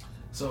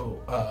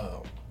 So,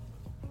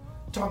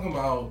 talking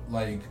about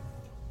like,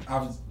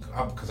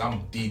 because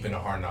I'm deep into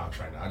Hard Knocks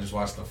right now. I just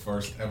watched the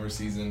first ever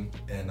season,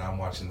 and I'm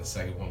watching the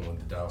second one with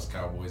the Dallas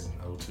Cowboys in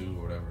 2002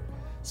 or whatever.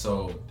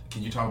 So,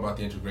 can you talk about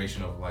the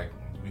integration of like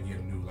when you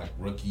get new like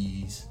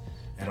rookies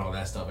and all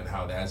that stuff, and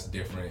how that's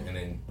different? And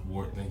then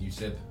you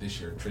said that this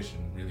year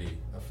attrition really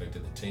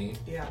affected the team.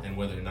 Yeah. And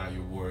whether or not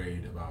you're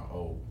worried about,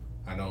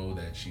 I know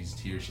that she's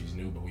here, she's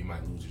new, but we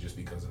might lose her just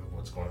because of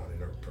what's going on in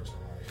her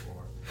personal life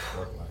or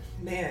work life.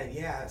 Man,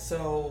 yeah.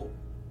 So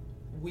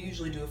we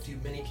usually do a few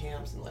mini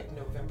camps in like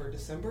November,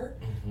 December,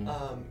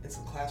 and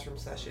some classroom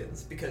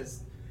sessions,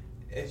 because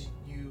as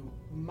you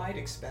might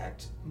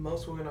expect,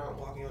 most women aren't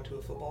walking onto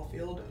a football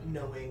field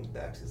knowing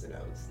the X's and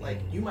O's.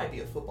 Like, you might be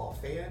a football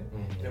fan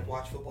and have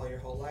watched football your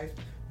whole life,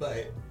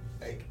 but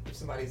like if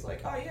somebody's like,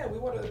 oh yeah, we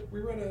run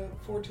a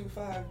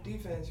 4-2-5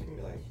 defense, you can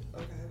be like,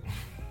 okay.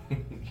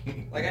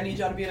 Like, I need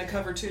y'all to be in a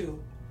cover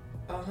 2.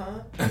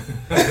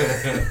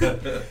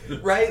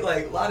 Right?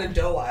 Like, a lot of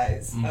doe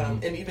eyes.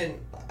 And even,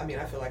 I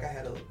feel like I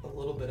had a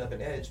little bit of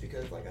an edge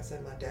because, like I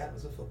said, my dad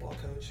was a football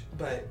coach,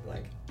 but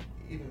like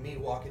even me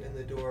walking in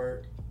the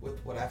door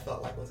with what I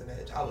felt like was an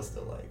edge, I was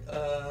still like,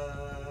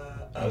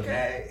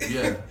 okay.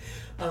 Yeah.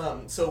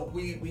 So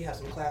we have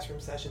some classroom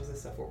sessions and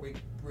stuff where we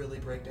really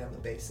break down the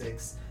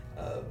basics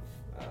of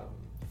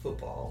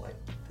football. Like,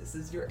 this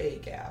is your A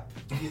gap,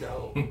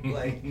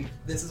 like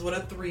this is what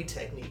a 3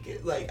 technique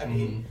is. Like,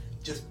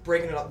 just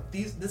breaking it up.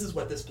 This is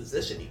what this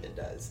position even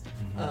does.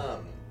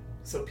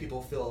 So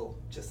people feel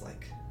just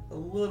like a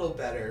little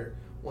better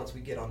once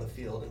we get on the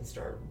field and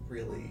start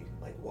really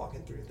like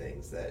walking through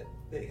things, that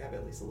they have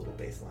at least a little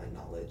baseline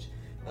knowledge.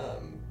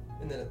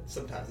 And then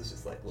sometimes it's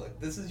just like, look,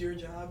 this is your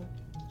job.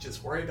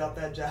 Just worry about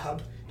that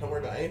job. Don't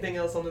worry about anything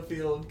else on the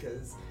field,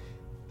 because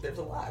there's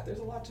a lot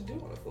to do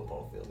on a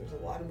football field. There's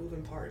a lot of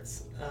moving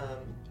parts.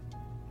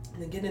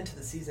 And then getting into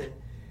the season,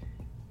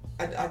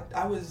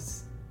 I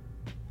was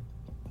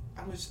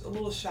a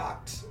little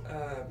shocked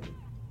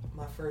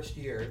my first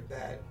year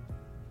that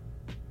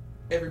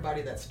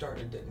everybody that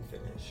started didn't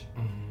finish.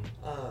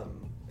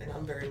 And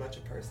I'm very much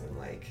a person,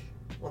 like,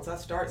 once I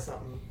start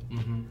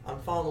something,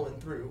 I'm following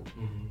through.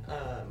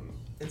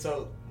 And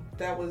so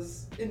that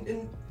was,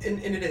 and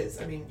it is.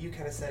 You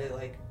kind of said it,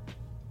 like,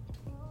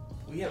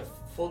 we have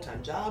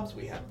full-time jobs,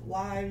 we have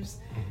lives,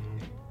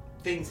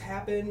 things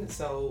happen,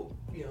 so,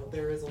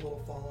 there is a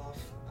little fall off.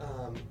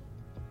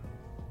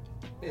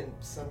 And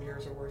some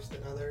years are worse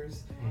than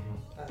others.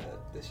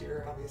 This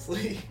year,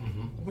 obviously,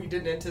 we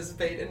didn't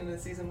anticipate ending the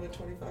season with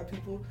 25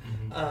 people.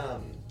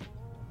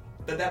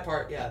 But that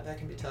part, that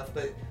can be tough.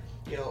 But,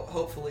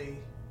 hopefully,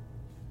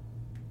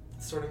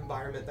 the sort of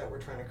environment that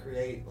we're trying to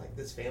create, like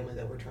this family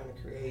that we're trying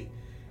to create,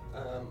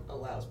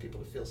 allows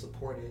people to feel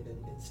supported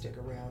and stick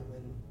around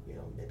when,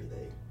 maybe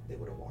they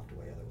would have walked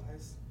away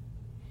otherwise.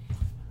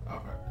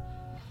 All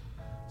right.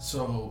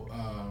 So,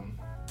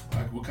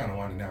 we're kind of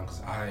winding down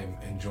because I'm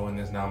enjoying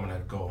this. Now I'm going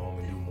to go home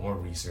and do more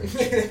research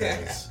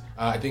because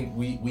I think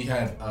we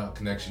had a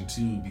connection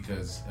too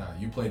because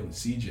you played with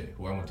CJ,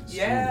 who I went to school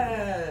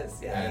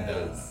with. Yes. And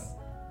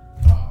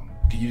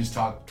can you just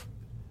talk?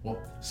 Well,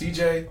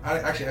 CJ, I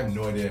actually have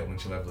no idea when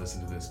she'll ever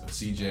listen to this, but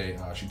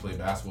CJ, she played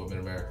basketball at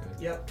Mid-America.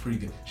 Yep. Pretty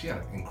good. She had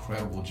an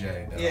incredible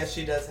J. Yeah,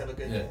 she does have a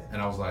good J.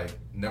 And I was like,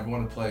 never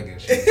want to play again.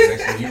 She was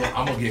next thing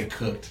I'm going to get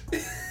cooked.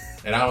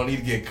 And I don't need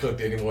to get cooked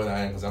any more than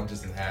I am because I'm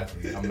just an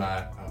athlete. I'm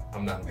not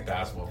a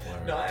basketball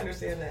player. No, I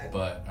understand that.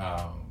 But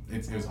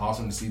it was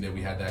awesome to see that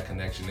we had that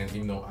connection. And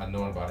even though I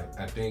know about it,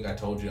 I think I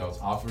told you I was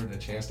offered a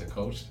chance to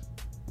coach.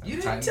 You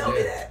didn't tell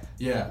me that.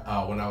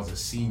 Yeah, when I was a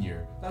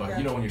senior. Okay. But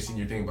you know when you're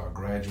senior, thinking about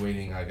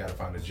graduating, I got to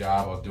find a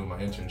job. I was doing my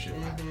internship.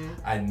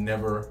 Mm-hmm. I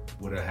never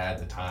would have had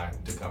the time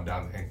to come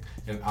down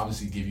and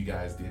obviously give you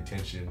guys the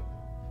attention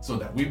so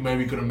that we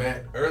maybe could have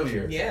met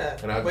earlier. Yeah,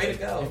 and way to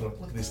go.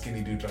 Look at this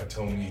skinny dude trying to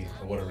tell me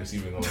what a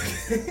receiver going to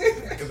do.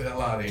 Get the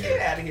hell out of here. Get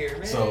out of here,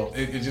 man. So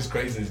it's just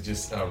crazy to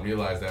just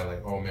realize that,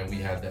 like, oh man, we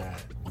had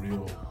that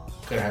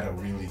could have had a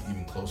really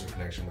even closer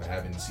connection by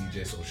having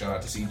CJ. So shout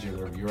out to CJ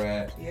wherever you're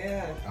at.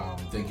 Yeah.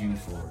 Thank you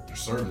for your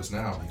service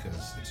now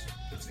because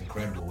it's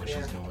incredible what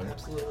she's doing.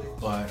 Absolutely.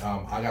 But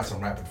I got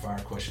some rapid fire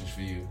questions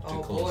for you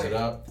to close it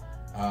up.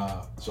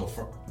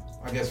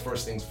 I guess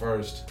first things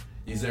first.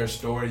 Is there a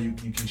story you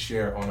can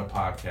share on a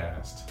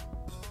podcast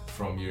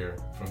from your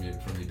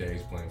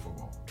days playing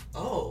football?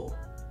 Oh.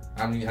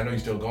 I mean, I know you're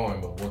still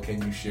going, but what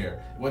can you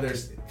share? Whether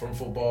it's from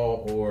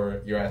football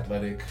or your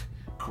athletic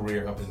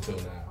career up until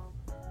now.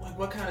 Like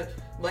what kind of,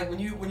 like when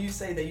you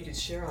say that you could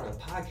share on a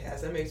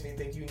podcast, that makes me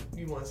think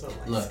you want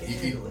something like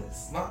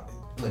scandalous.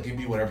 Look, it can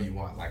be whatever you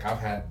want. Like I've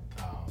had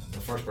the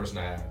first person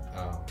I had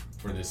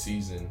for this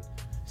season.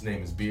 His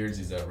name is Beards.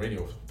 He's a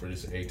radio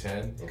producer,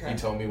 A10. Okay. He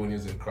told me when he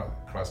was in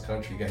cross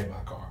country, he got hit by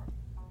a car.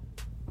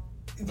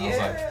 And I was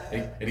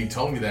like, and he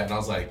told me that, and I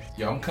was like,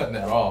 yo, I'm cutting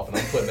that off, and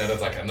I'm putting that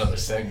as like another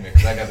segment,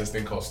 because I got this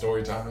thing called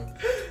Story Time,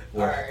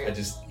 where I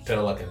just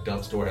tell like a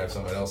dumb story, have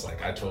somebody else,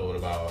 like I told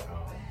about,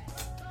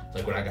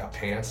 like when I got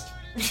pantsed,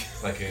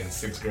 like in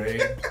 6th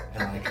grade,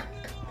 and like,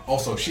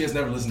 also, she has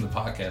never listened to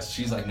podcasts.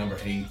 She's like number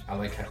 8. I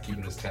like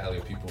keeping this tally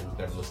of people who've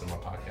never listened to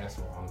my podcast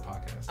or on the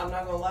podcast. I'm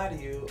not gonna lie to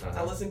you.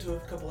 I listened to a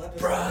couple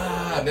episodes.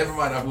 Bruh, never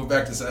mind. I moved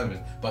back to 7.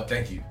 But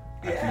thank you.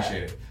 I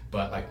appreciate it.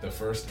 But like the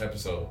first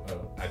episode,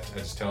 I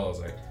just tell her, I was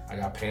like, I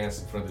got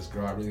pants in front of this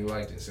girl I really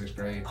liked in 6th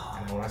grade.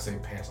 And then when I say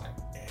pants, like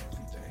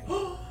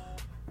everything.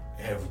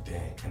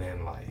 Everything. And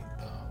then like,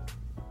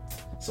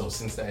 so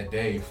since that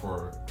day,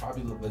 for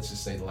probably, let's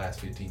just say the last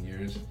 15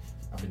 years,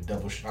 I've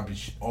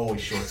been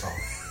always shorts on.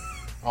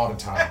 All the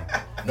time.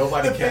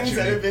 Nobody the catching things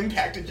that have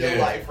impacted your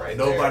life right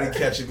Nobody there.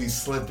 catching me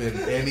slipping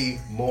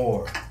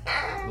anymore.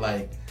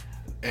 Like,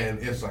 and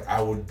it's like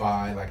I would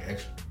buy like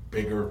extra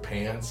bigger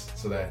pants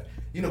so that,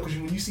 you know, because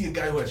when you see a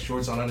guy who has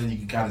shorts on under, you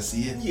can kind of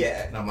see it.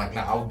 Yeah. And I'm like,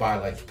 nah, I would buy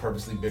like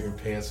purposely bigger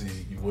pants so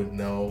you wouldn't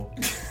know.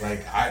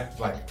 Like,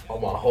 all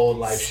my whole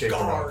life shaped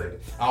around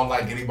it. I don't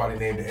like anybody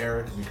named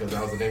Eric because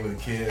that was the name of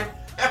the kid.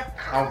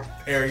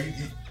 Eric,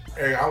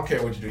 I don't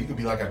care what you do. You could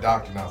be like a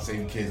doctor now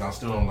saving kids. I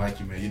still don't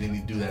like you, man. You didn't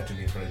even do that to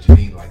me in front of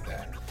Janine like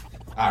that.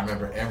 I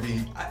remember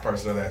every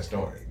person of that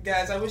story.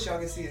 Guys, I wish y'all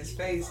could see his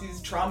face.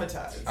 He's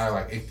traumatized.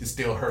 It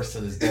still hurts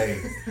to this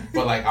day.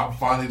 But like, I'm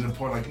finally to the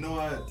point, like, you know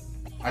what?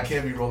 I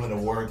can't be rolling to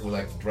work with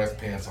like dress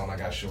pants on. I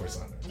got shorts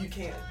under. You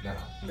can't.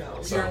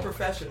 No. So, you're a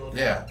professional.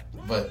 Yeah,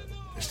 but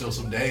there's still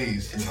some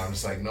days, and I'm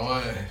just like,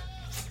 no,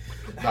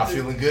 not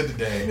feeling good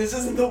today. This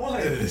isn't the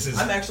one.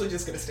 I'm actually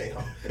just gonna stay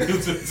home.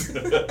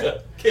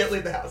 Can't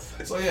leave the house.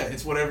 So yeah,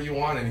 it's whatever you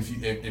want, and if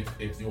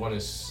you want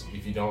to,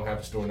 if you don't have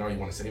a story now, you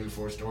want to save it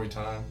for a story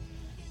time,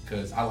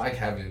 because I like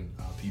having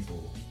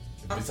people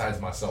besides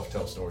myself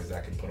tell stories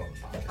that I can put on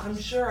the podcast. I'm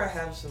sure I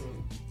have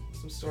some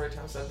story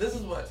time stuff. This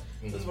is what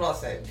I'll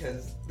say,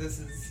 because this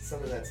is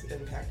something that's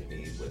impacted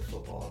me with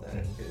football that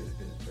is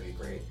pretty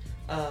great.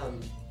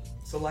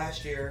 So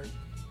last year,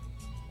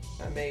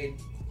 I made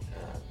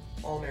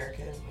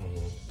All-American.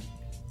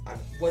 I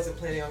wasn't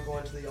planning on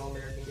going to the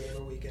All-American game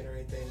or weekend or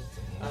anything.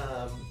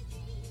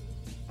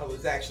 I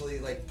was actually,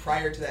 like,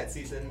 prior to that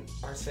season,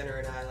 our center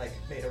and I, like,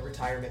 made a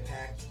retirement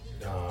pact.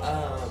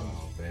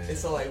 Man. And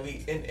so, like,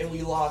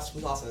 we lost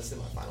in the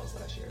semifinals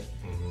last year,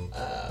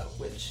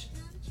 which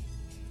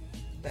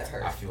that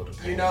hurt. I feel the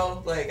pain. You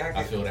know, like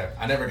I feel that.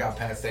 I never got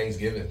past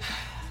Thanksgiving.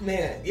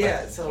 Man,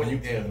 yeah. Like, so when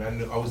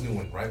I was new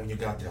right when you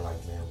got there,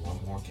 like, man, one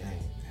more game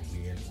and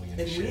we in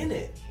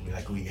it.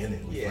 We in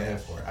it. We playing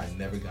for it. I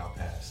never got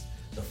past.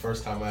 The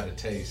first time I had a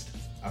taste,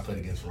 I played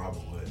against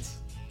Robert Woods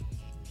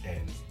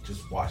and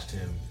just watched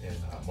him and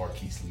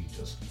Marquise Lee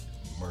just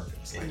murder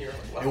us.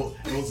 Like, wow.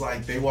 It was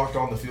like they walked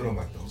on the field. I'm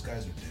like, those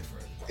guys are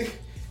different.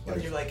 Like,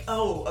 and you're like,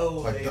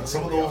 oh. Like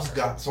some of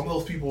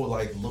those people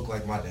like look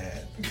like my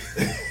dad.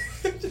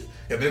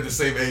 And they're the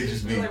same age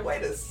as me. You're like,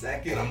 wait a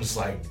second. And I'm just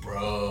like,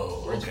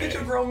 bro. Where'd you get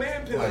your grown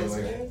man pills,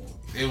 man?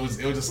 It was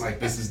just like,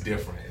 this is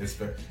different. It's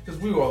fair. Because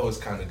we were always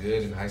kind of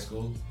good in high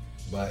school,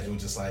 but it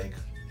was just like,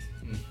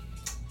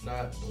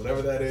 not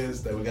whatever that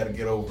is that we got to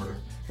get over.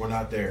 We're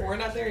not there. We're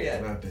not there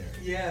yet. We're not there.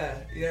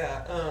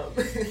 Yeah.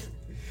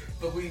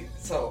 But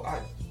I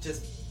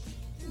just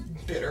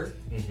bitter,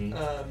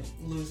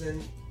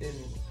 losing in.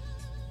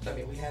 I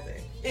mean, we had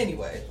that.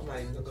 Anyway, I'm not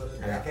even gonna go to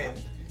that game.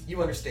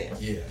 You understand?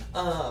 Yeah.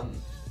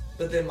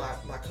 But then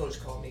my coach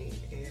called me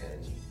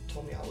and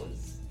told me I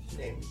was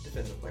named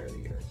Defensive Player of the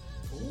Year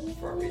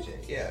for our region.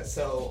 Yeah.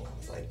 So I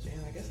was like,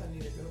 man, I guess I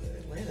need to go to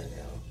Atlanta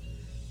now.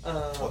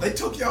 Well, they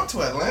took y'all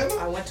to Atlanta?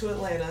 I went to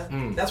Atlanta.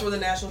 That's where the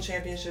national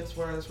championships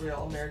were. That's where the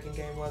All-American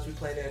game was. We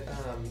played at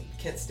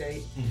Kent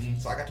State.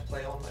 So I got to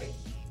play on like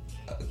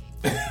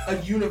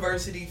a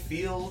university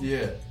field.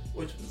 Yeah.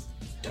 Which was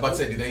dope. I'm about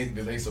to say,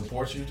 did they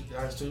support you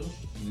guys too?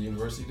 The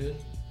university did?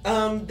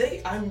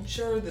 I'm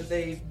sure that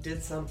they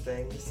did some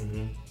things.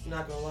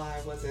 Not gonna lie,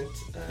 I wasn't.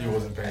 You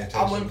wasn't paying attention.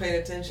 I wasn't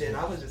paying attention.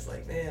 I was just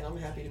like, man, I'm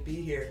happy to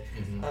be here.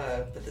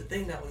 But the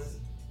thing that was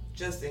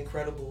just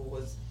incredible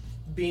was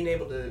being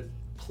able to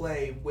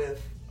play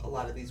with a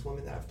lot of these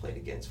women that I've played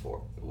against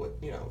for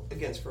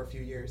a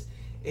few years,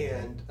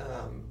 and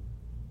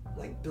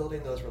like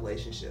building those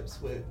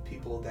relationships with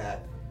people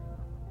that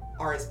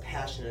are as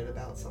passionate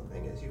about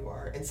something as you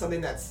are, and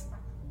something that's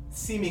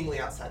seemingly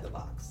outside the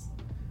box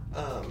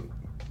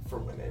for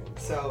women.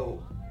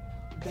 So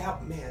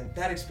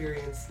that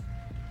experience,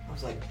 I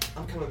was like,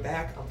 I'm coming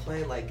back, I'm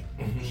playing, like,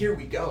 here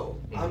we go.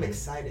 I'm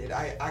excited.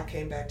 I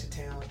came back to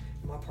town,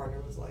 and my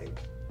partner was like,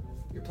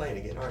 you're playing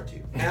again, aren't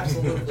you?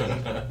 Absolutely.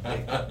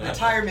 Like,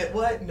 retirement,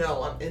 what?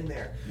 No, I'm in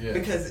there. Yeah.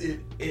 Because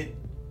it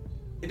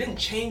didn't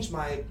change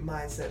my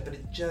mindset, but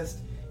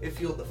it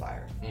fueled the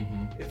fire.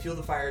 It fueled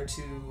the fire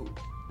to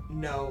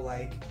know,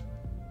 like,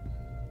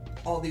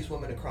 all these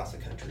women across the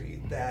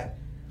country that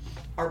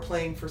are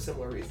playing for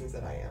similar reasons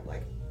that I am.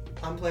 Like,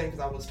 I'm playing because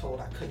I was told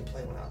I couldn't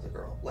play when I was a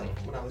girl, like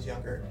when I was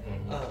younger.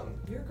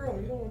 You're a girl,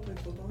 you don't want to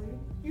play football,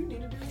 you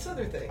need to do this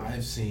other thing.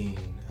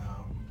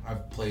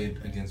 I've played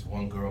against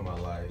one girl in my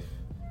life.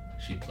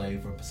 She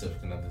played for Pacific,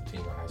 another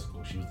team in high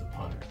school. She was the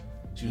punter.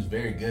 She was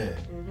very good,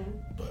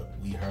 but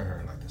we hurt her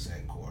in like the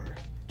second quarter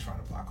trying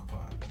to block a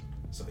punt.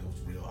 So it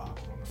was real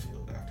awkward on the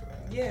field after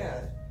that.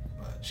 Yeah.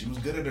 But she was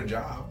good at her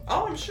job.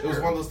 Oh, I'm sure. It was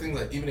one of those things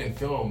that even in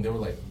film, they were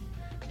like,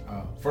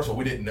 first of all,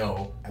 we didn't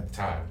know at the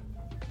time,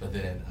 but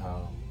then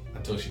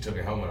until she took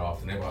her helmet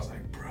off, and everybody was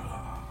like,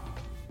 bruh.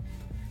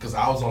 Because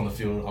I was on the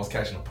field, I was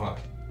catching a punt.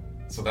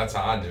 So that's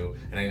how I knew.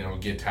 And then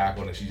get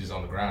tackled and she's just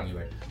on the ground.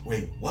 You're like,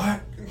 wait,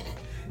 what?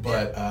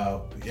 But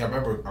I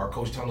remember our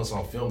coach telling us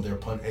on film, their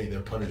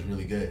punter's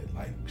really good.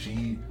 Like,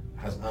 she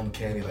has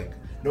uncanny, like,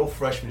 no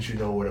freshman should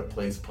know where to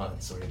place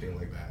punts or anything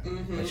like that.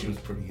 Like, she was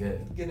pretty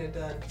good. Getting it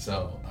done.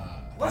 So,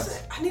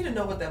 I need to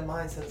know what that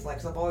mindset is like,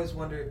 because I've always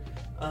wondered,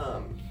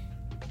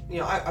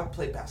 I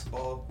played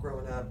basketball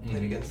growing up,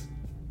 played against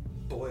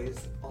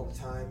boys all the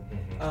time.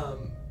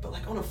 But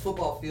like on a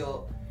football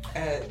field,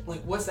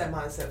 what's that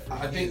mindset for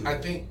you? I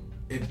think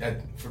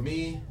for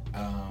me,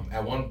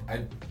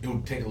 it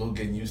would take a little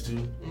getting used to,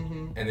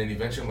 and then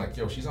eventually I'm like,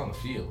 yo, she's on the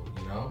field,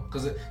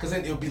 because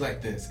then it'll be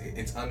like this.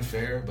 It's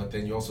unfair, but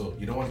then you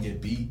don't want to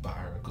get beat by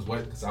her, because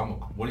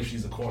what if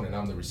she's the corner and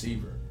I'm the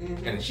receiver,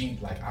 and she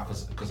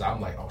because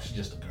I'm like, oh, she's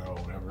just a girl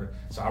or whatever,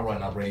 so I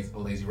run a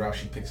lazy route,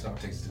 she picks it up,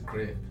 takes it to the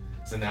crib.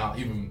 So now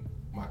even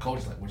my coach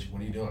is like, what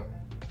are you doing?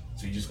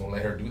 So you just gonna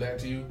let her do that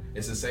to you?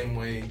 It's the same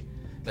way,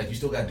 like, you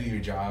still gotta do your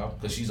job,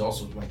 because she's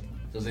also like,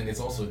 because then it's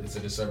a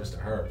disservice to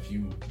her if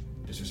you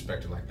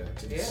disrespect her like that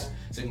too. Yeah.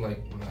 Seems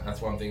like that's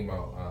why I'm thinking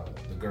about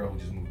the girl who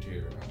just moved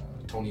here,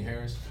 Tony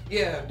Harris.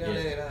 Yeah, down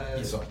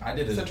at so I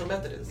did Central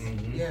Methodist.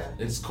 Yeah.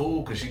 It's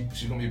cool because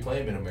she's gonna be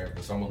playing in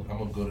America, so I'm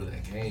gonna go to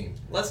that game.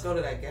 Let's go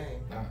to that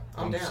game.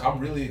 I'm down. I'm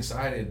really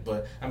excited,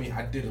 but I mean,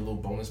 I did a little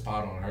bonus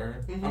pot on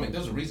her. I mean,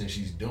 there's a reason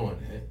she's doing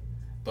it.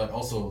 But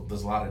also,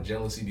 there's a lot of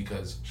jealousy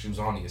because she was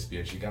on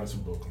ESPN. She got a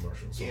Super Bowl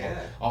commercial. So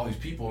all these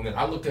people, and then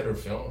I looked at her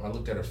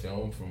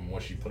film from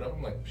what she put up.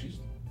 I'm like,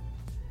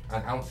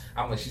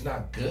 I'm like, she's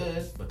not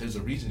good, but there's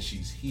a reason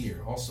she's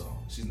here. Also,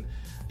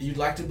 you'd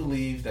like to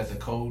believe that the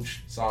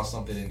coach saw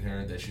something in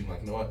her that she's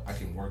like, you know what, I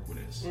can work with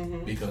this,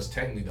 because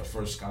technically the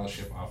first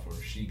scholarship offer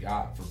she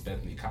got from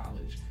Bethany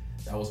College,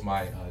 that was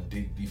my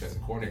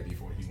defensive coordinator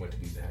before he went to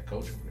be the head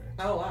coach over there.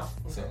 Oh wow.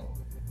 Okay. So.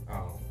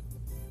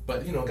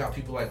 But, got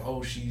people like,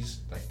 oh, she's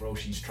like, bro,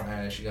 she's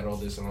trash. She got all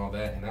this and all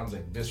that. And I was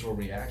like, visceral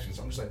reaction.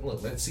 So I'm just like,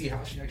 look, let's see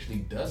how she actually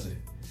does it.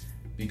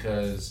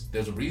 Because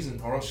there's a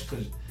reason, or else,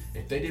 because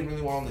if they didn't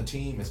really want on the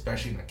team,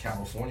 especially in the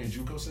California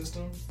JUCO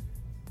system,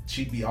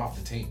 she'd be off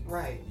the team.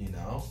 Right.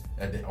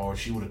 Or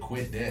she would have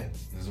quit then.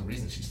 There's a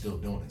reason she's still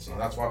doing it. So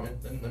that's why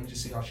let me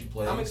just see how she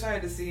plays. I'm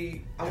excited to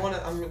see.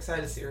 I'm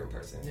excited to see her in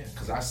person. Yeah,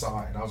 because I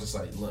saw it and I was just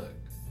like, look.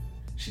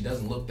 She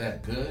doesn't look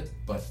that good,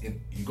 but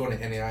you go to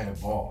NAI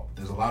involved.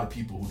 There's a lot of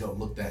people who don't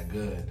look that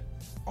good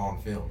on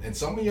film. And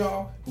some of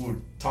y'all who are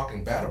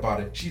talking bad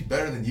about it, she's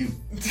better than you.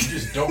 You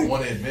just don't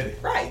want to admit it.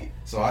 Right.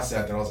 So I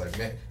sat there, I was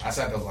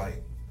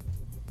like,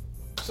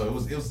 so it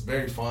was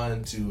very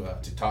fun to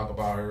talk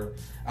about her.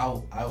 At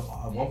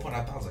one point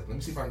I thought, I was like, let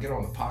me see if I can get her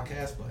on the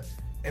podcast, but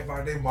And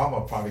my name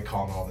Mama probably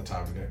calling all the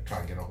time to try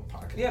and get on the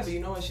podcast. Yeah, but you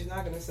know what? She's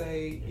not going to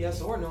say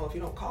yes or no if you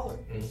don't call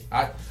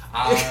her.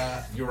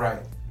 You're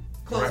right.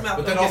 Close right. mouth.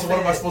 But then also, what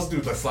am I supposed to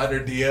do? Like slide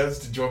her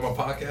DMs to join my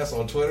podcast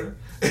on Twitter?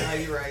 No,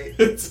 you're right.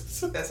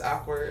 That's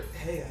awkward.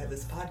 Hey, I have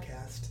this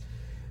podcast.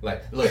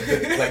 Like, look,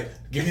 like,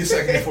 give me a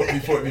second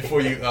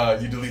before you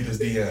delete this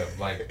DM.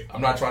 Like,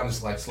 I'm not trying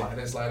to like slide in.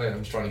 I'm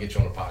just trying to get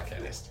you on the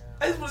podcast.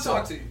 I just want to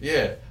talk to you.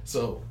 Yeah.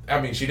 So,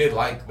 I mean, she did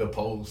like the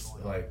post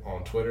like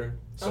on Twitter.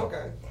 So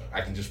okay.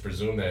 I can just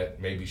presume that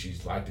maybe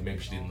she's liked it, maybe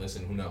she didn't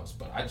listen. Who knows?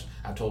 But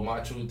I told my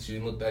truth. She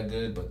didn't look that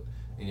good, but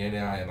in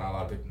your eye, not a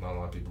lot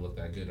of people look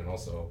that good. And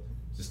also,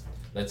 just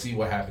let's see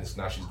what happens.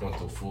 Now she's going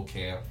through full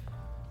camp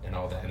and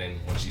all that, and then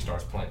when she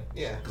starts playing.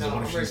 Yeah.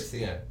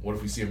 What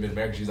if we see her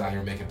mid-America? She's out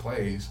here making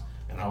plays,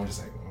 and I was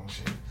just like, oh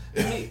shit.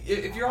 I mean,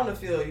 if you're on the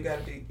field, you got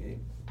to be.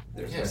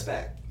 There's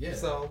respect. Yeah.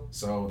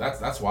 So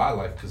that's why I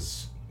like,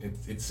 because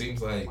it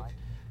seems like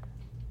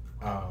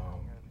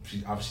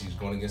she's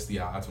going against the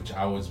odds, which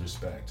I always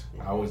respect.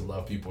 I always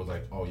love people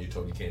like, oh, you're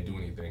told you can't do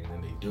anything, and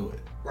then they do it.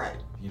 Right.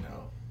 You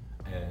know,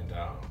 and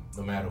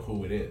no matter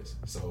who it is.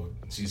 So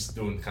she's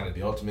doing kind of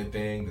the ultimate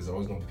thing. There's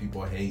always going to be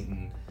people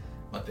hating.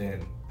 But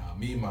then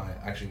me and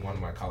one of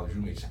my college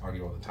roommates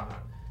argue all the time.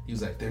 He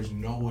was like, there's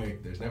no way,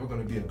 there's never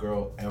going to be a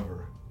girl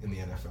ever in the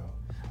NFL.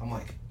 I'm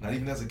like, not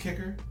even as a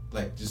kicker?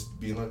 Like, just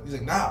being like, he's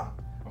like, nah.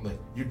 I'm like,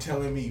 you're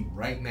telling me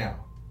right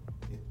now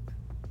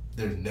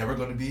there's never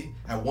going to be?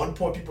 At one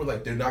point, people were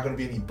like, there's not going to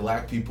be any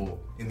black people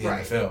in the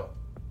NFL.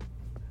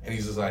 And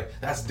he's just like,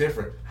 that's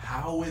different.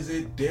 How is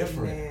it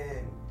different?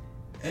 Man.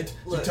 And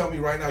you tell me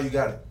right now you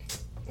got,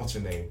 what's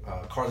her name?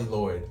 Carly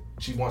Lloyd.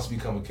 She wants to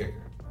become a kicker.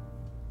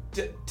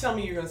 Tell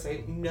me you're going to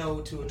say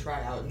no to a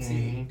tryout and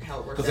see how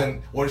it works out. Because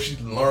then what if she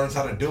learns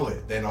how to do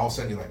it? Then all of a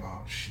sudden you're like,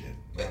 oh shit.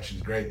 Now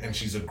she's great. And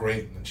she's and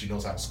she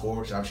knows how to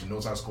score. She obviously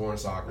knows how to score in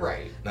soccer.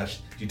 Right. Now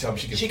you tell me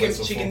she can play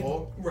some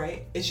football.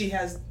 Right. And she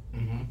has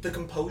the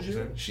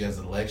composure. She has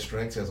the leg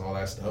strength. She has all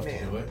that stuff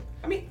to do it.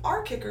 I mean,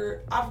 our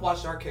kicker, I've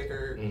watched our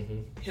kicker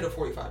hit a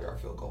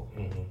 45-yard field goal.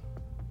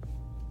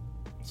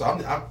 So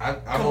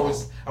I'm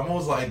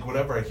always like,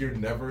 whenever I hear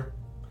never,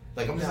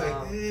 like I'm just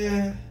like,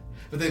 yeah.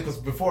 But then, because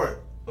before,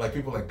 like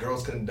people like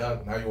girls couldn't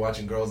dunk. Now you're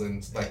watching girls,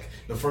 and like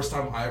the first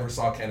time I ever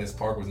saw Candace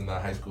Park was in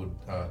that high school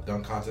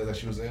dunk contest that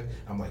she was in.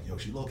 I'm like, yo,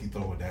 she low-key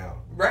throwing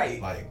down.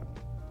 Right. Like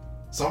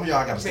some of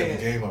y'all got to step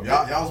the game up.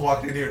 Y'all was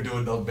walking in here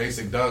doing those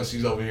basic dunks.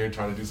 She's over here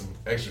trying to do some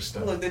extra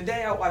stuff. Look, the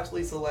day I watched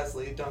Lisa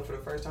Leslie dunk for the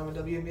first time in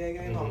a WNBA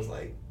game, I was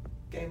like,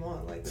 game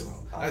on. Like this,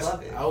 I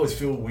love it. I always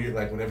feel weird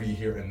like whenever you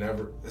hear a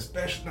never,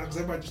 especially now because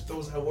everybody just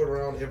throws that word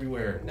around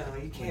everywhere. No,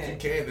 you can't.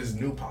 Like, you can't. There's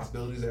new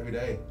possibilities every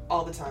day.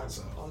 All the time.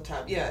 All the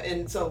time. Yeah,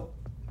 and so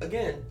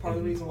again, part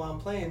of the reason why I'm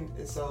playing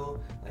is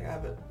so like I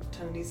have a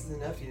ton of nieces and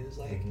nephews.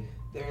 Like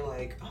they're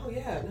like, oh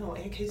yeah, no,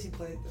 Aunt Casey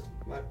plays.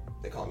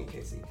 They call me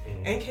Casey.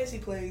 Aunt Casey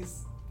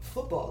plays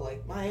football.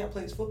 Like my aunt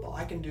plays football.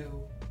 I can do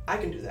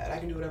that. I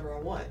can do whatever I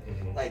want.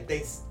 Like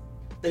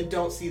they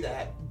don't see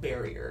that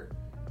barrier.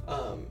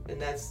 And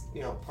that's,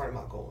 part of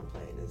my goal in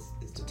playing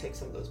is to take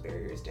some of those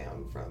barriers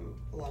down from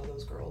a lot of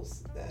those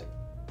girls that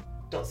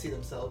don't see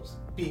themselves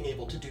being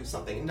able to do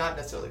something, not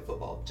necessarily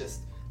football,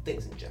 just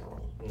things in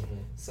general.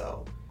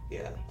 So,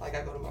 yeah, like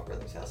I go to my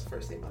brother's house,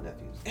 first thing my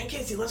nephew's, Aunt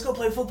Casey, let's go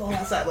play football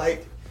outside.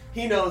 Like,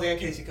 he knows Aunt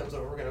Casey comes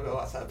over, we're going to go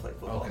outside and play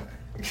football.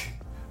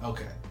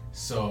 Okay.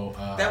 So,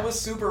 that was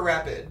super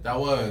rapid. That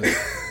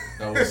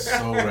was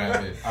so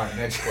rapid. All right,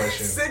 next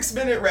question.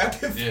 6-minute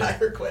rapid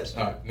fire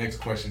question. All right, next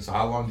question. So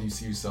how long do you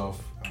see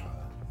yourself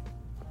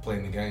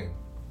playing the game?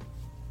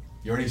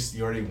 You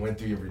already went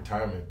through your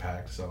retirement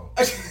pack, so.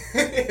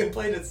 And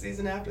played a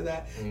season after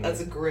that.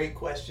 That's a great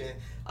question.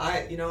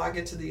 I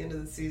get to the end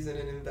of the season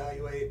and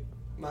evaluate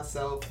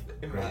myself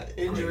and my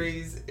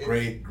injuries.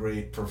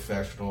 Great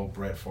professional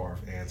Brett Favre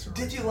answer.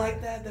 Did you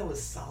like that? That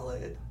was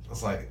solid.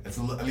 It's like,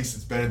 at least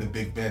it's better than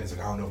Big Ben. It's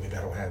like, I don't know, maybe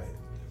I don't have it.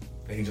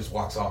 And he just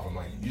walks off. I'm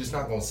like, you're just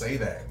not going to say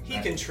that. He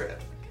can trip.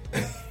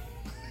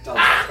 Don't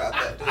talk about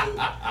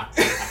that,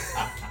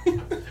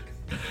 dude.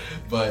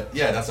 But,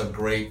 yeah, that's a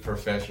great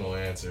professional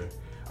answer.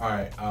 All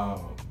right.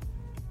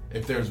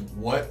 If there's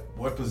what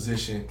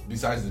position,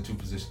 besides the two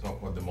positions,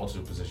 or the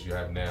multiple positions you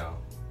have now,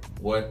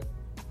 what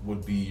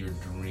would be your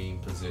dream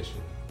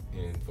position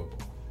in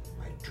football?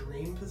 My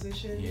dream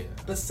position? Yeah.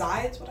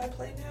 Besides what I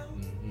play now?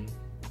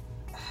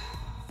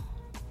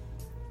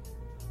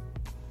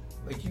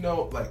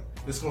 Like,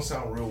 this is going to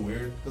sound real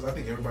weird because I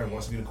think everybody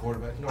wants to be the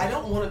quarterback. I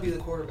don't want to be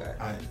the quarterback.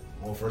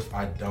 First,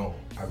 I don't.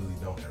 I really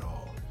don't at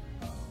all.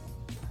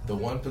 The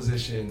one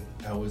position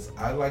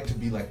I like to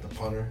be like the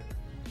punter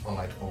on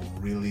like a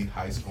really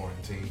high scoring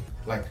team.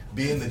 Like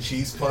being the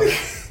Chiefs punter.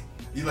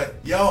 You're like,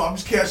 yo, I'm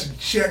just cashing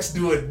checks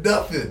doing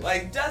nothing.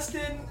 Like,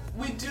 Dustin,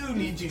 we do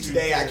need you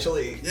today,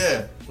 actually.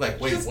 Yeah. Like,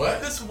 wait, just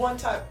what? This one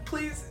time,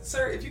 please,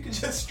 sir, if you could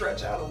just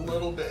stretch out a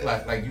little bit.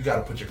 Like you got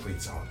to put your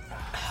cleats on.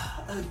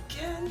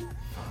 Again?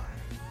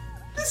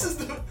 Fine.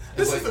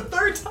 This is the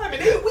third time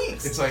in 8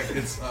 weeks. It's like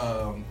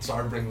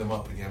sorry to bring them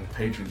up again, the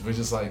Patriots, but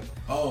just like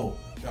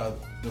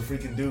the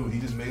freaking dude, he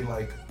just made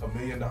like $1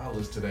 million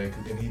today,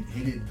 and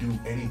he didn't do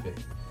anything.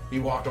 He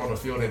walked on the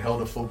field and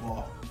held a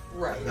football.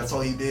 Right. That's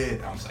all he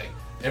did. I was like,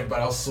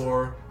 everybody else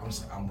sore. I'm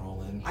just like, I'm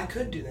rolling. I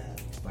could do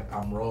that. Like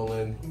I'm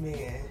rolling.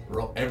 Man.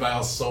 Everybody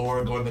else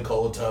sore, going to the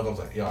cold tub. I was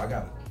like, yo, I'm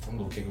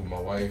gonna kick it with my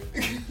wife.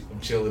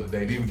 I'm chilling today.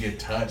 Didn't even get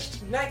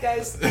touched. Night,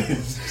 guys.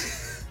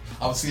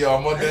 I'll see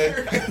y'all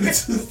Monday.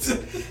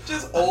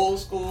 Just old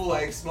school,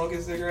 like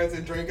smoking cigarettes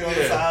and drinking on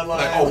the sideline.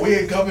 Like, oh, we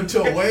ain't coming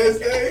till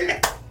Wednesday.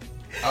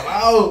 I'm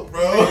out,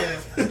 bro.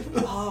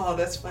 Oh,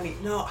 that's funny.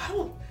 No, I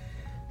don't.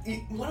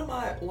 One of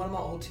my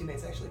old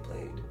teammates actually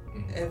played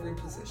every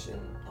position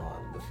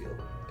on the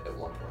field at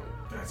one point.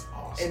 That's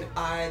awesome. And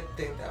I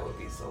think that would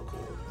be so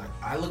cool. Like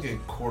I look at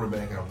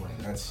quarterback and I'm like,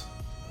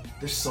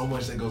 there's so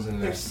much that goes into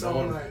that. There's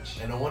so much.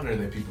 And no wonder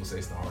that people say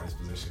it's the hardest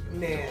position to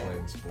play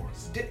in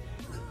sports.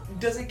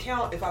 Does it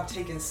count if I've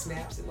taken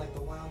snaps at like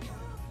the Wildcat?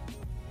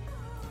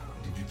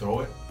 Did you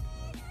throw it?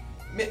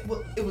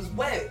 Well, it was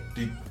wet.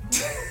 You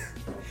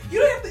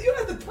don't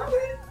have to throw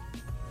it.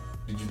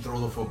 Did you throw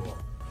the football?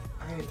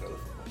 I didn't throw the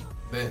football.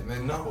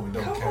 Then no, it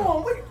don't count. Come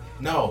on,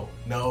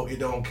 No, it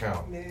don't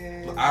count.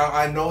 Man.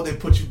 I know they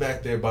put you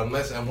back there, but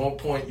unless at one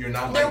point you're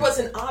not. There was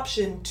an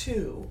option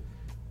too.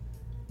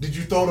 Did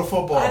you throw the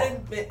football? I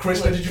didn't.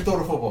 Krishna, did you throw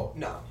the football?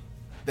 No.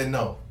 Then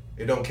no,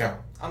 it don't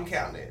count. I'm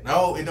counting it.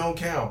 No, it don't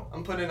count.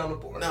 I'm putting it on the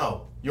board.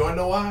 No. You wanna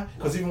know why?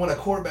 Because even when a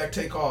quarterback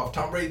take off,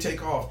 Tom Brady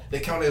take off, they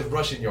count it as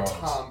rushing yards.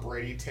 Tom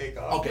Brady take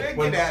off. Okay,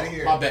 get out of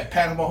here. My bad.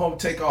 Patrick Mahomes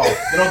take off.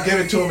 They don't give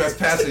it to him as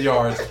passing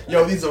yards.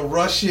 Yo, these are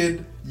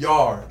rushing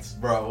yards,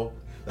 bro.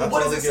 But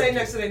what does it say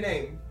next to their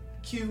name?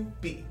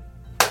 QB.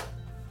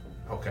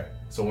 Okay,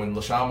 so when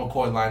LaShawn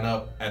McCoy line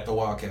up at the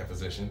Wildcat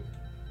position,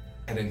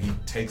 and then he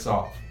takes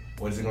off,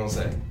 what is he gonna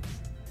say?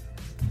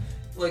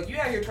 Look, you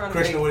out here trying to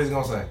Krishna, what is he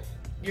gonna say?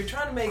 You're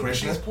trying to make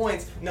Krishna? these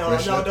points. No,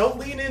 don't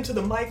lean into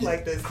the mic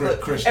like this.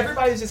 Krishna.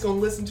 Everybody's just gonna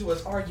listen to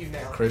us argue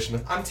now.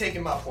 Krishna. I'm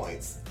taking my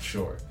points.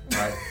 Sure. All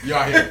right. You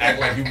out here act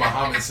like you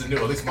Mohamed Sanu.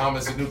 At least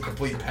Mohamed Sanu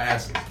complete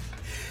passes.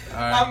 All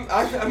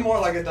right. I'm more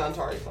like a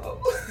Dontari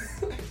Poe.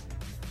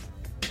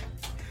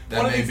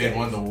 That may have been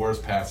one of the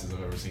worst passes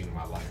I've ever seen in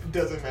my life.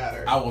 Doesn't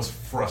matter. I was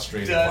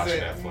frustrated watching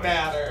that play. Doesn't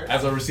matter.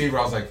 As a receiver,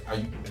 I was like, are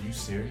you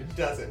serious?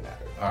 Doesn't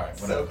matter. All right,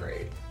 whatever. So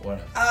great.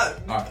 Whatever. All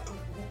right.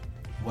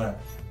 Whatever.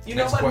 You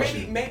Next know what?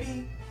 question.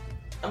 Maybe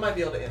I might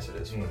be able to answer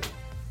this.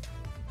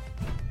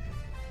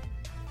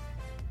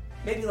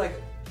 Maybe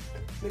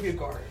a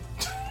guard.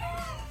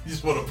 You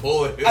just want to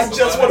pull it. I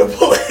just want to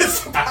pull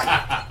it.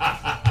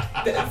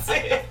 That's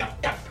it.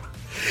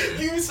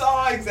 You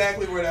saw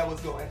exactly where that was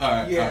going. All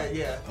right,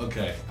 yeah.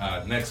 Okay.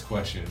 Next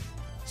question.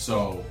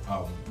 So,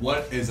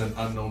 what is an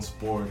unknown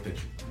sport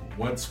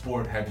what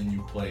sport have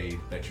you played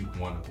that you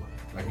want to play?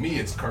 Like me,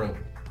 it's curling.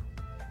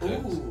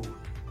 Ooh.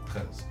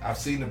 Because I've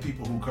seen the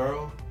people who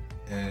curl,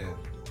 and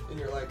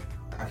you're like,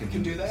 I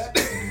can do that.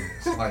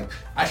 Like,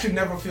 I should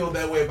never feel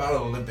that way about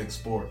an Olympic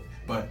sport.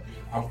 But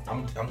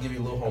I'm giving you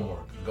a little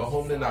homework. Go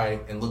home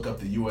tonight and look up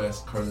the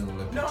U.S. curling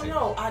Olympic team.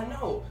 No, I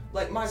know.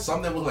 Like some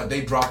of them look like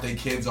they dropped their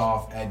kids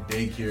off at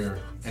daycare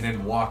and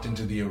then walked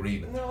into the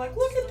arena. And they're like,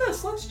 look at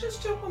this. Let's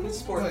just jump on this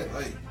sport.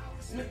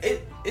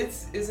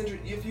 It's interesting.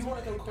 If you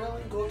want to go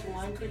curling, go to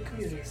Lime Creek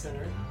Community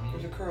Center.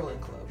 There's a curling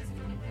club.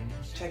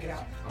 Check it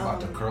out. I'm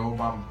about to curl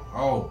my.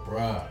 Oh,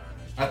 bruh.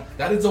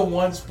 That is the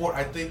one sport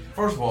I think.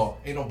 First of all,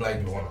 ain't no black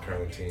people on the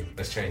curling team.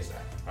 Let's change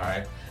that. All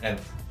right, and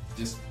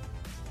just.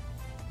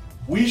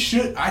 I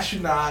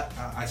should not.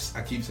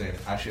 I keep saying it.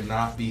 I should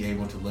not be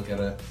able to look at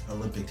an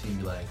Olympic team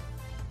and be like,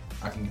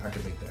 I can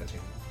make that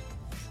team.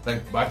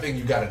 Like, but I think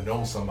you got to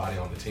know somebody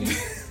on the team.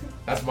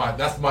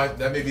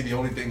 That may be the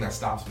only thing that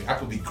stops me. I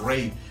could be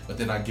great, but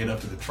then I get up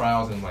to the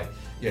trials and I'm like,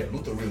 yeah,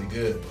 Luther really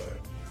good,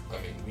 but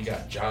I mean, we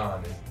got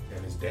John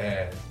and his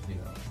dad,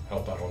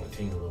 help out on the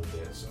team a little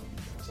bit. So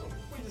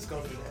we just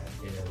gonna do that.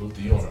 Yeah,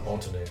 Luther, you on an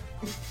alternate.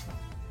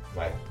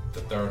 Like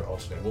the third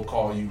alternate. We'll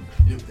call you.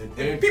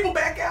 People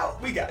back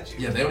out. We got you.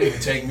 Yeah, they don't even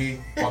take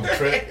me on the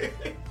trip.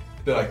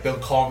 They'll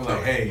call me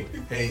like,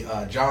 hey,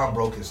 John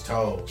broke his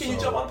toe. Can you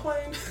jump on a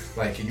plane?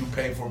 Like, can you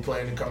pay for a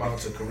plane to come out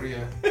to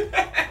Korea?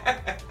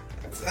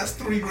 That's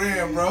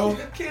 $3,000, bro.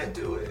 I can't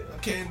do it. I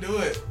can't do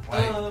it.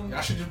 Like,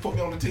 y'all should just put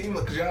me on the team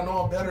because y'all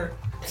know I'm better.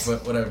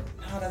 But whatever.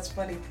 Oh, that's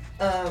funny.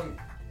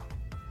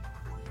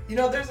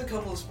 There's a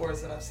couple of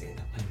sports that I've seen.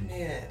 I'm like,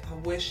 man, I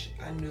wish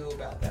I knew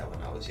about that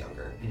when I was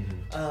younger.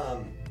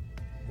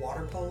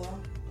 Water polo,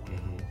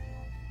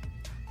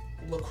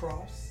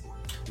 lacrosse.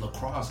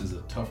 Lacrosse is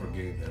a tougher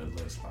game than it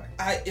looks like.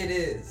 It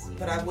is,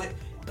 but I would.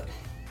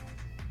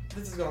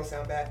 This is gonna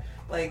sound bad.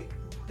 Like,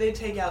 they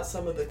take out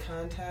some of the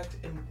contact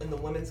in the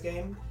women's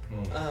game,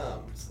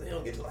 so they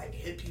don't get to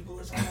hit people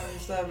or something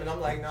and stuff. And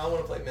I'm like, no, I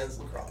want to play men's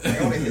lacrosse.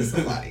 I want to hit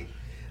somebody.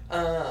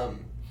 And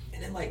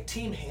then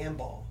team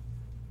handball.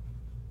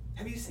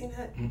 Have you seen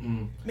that?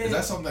 Man. Is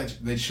that something that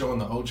they show in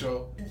the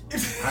Ocho?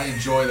 I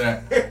enjoy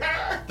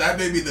that. That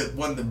may be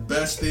one of the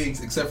best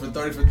things, except for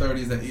 30 for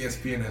 30, is that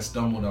ESPN has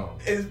stumbled on.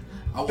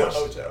 I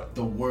watched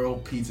the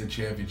World Pizza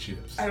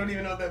Championships. I don't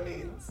even know what that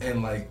means.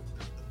 And like,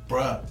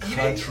 bruh,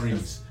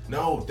 countries.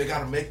 No, they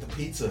gotta make the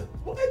pizza.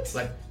 What?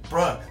 Like,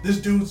 bruh, this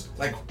dude's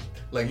like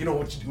you know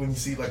when you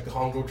see like the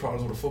Hongo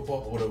Trons with a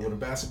football or with a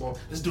basketball,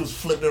 this dude's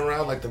flipping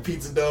around like the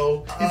pizza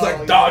dough. He's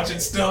like dodging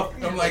stuff.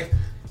 I'm like,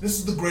 this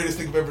is the greatest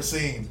thing I've ever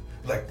seen.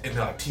 Like, and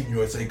like Team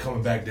USA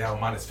coming back down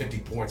minus 50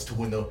 points to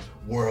win the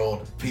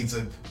World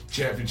Pizza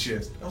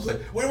Championships. I was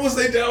like, when was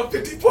they down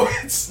 50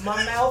 points?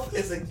 My mouth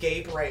is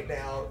agape right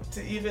now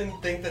to even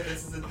think that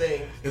this is a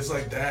thing. It's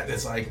like that.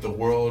 It's like the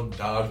World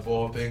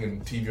Dodgeball thing,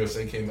 and Team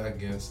USA came back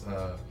against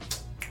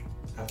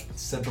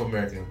Central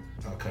American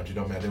country.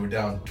 Don't matter. They were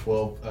down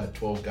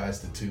 12 guys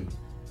to 2,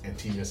 and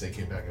Team USA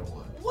came back and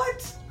won.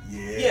 What?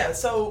 Yeah. Yeah.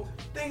 So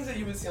things that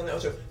you would see on the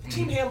Ocho.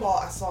 Team handball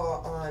I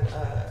saw on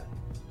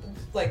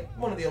like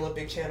one of the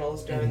Olympic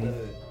channels during the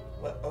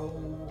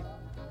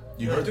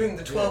during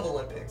the 12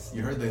 Olympics.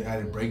 You heard they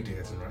added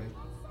breakdancing, right?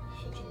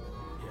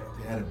 Yeah,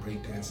 they added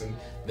breakdancing.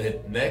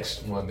 The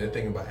next one, they're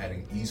thinking about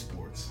adding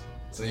esports.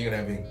 So you're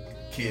gonna have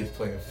kids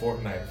playing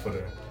Fortnite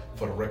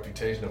for the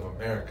reputation of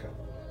America.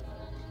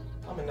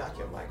 I'm gonna knock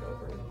your mic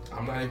over.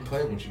 I'm not even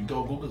playing with you.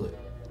 Go Google it.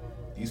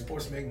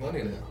 Esports make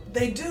money now.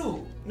 They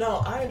do.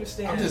 No, I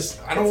understand.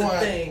 I don't want a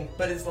thing,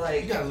 but it's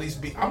like you gotta at least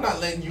be. I'm not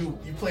letting you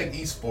play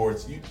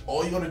esports.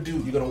 All you're gonna do,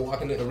 you're gonna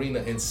walk in the arena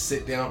and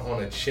sit down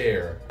on a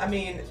chair. I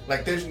mean,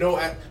 like there's no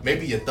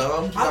maybe your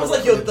thumbs. I was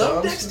like, your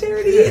thumb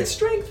dexterity and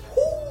strength.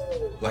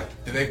 Woo! Like,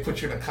 did they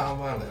put you in a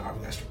combine? Like,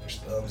 we gotta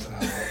stretch your thumbs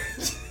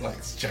out. Like,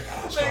 check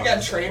out. So you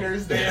got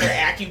trainers there,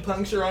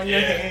 acupuncture on your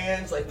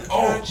hands. Like,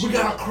 we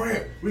got a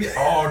cramp.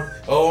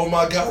 Oh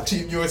my God,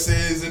 Team USA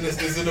is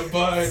in the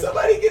bind.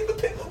 Somebody get the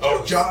pickle.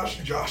 Oh,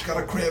 Josh got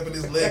a cramp in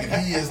his leg,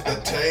 and he is the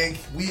tank.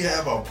 We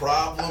have a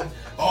problem.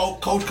 Oh,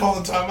 coach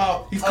calling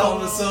timeout. He's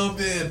calling us sub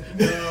in.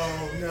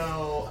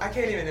 No, I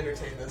can't even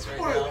entertain this right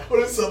now.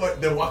 What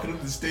if they're walking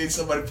up the stage,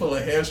 somebody pull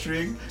a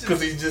hamstring because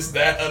he's just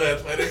that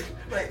unathletic?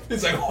 Right.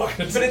 It's like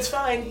walking. But it's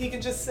fine. He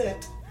can just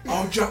sit.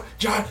 Oh,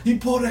 John, he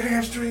pulled a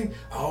hamstring.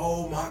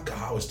 Oh my God,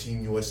 how is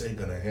Team USA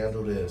gonna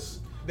handle this?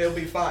 They'll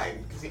be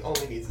fine because he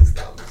only needs his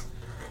thumbs.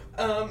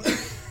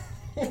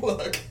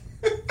 Look.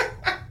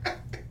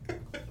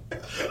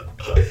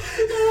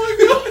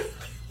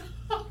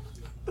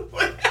 Oh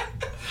my God.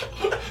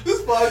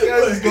 This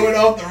podcast is going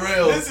off the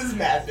rails. This is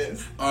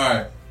madness.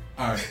 All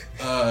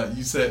right.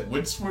 You said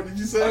which sport did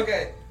you say?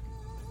 Okay.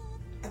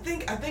 I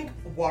think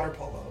water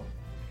polo.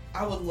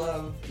 I would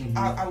love. Mm-hmm.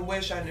 I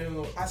wish I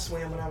knew. I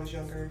swam when I was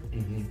younger.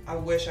 Mm-hmm. I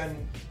wish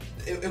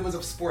it was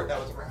a sport that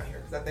was around here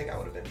because I think I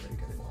would have been pretty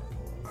good at water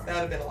polo. That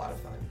would have been a lot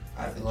of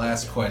fun.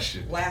 Last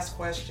question. That's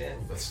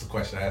the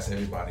question I ask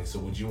everybody. So,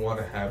 would you want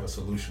to have a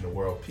solution to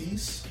world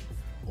peace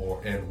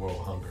or end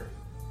world hunger?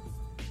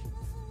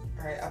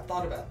 All right, I've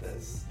thought about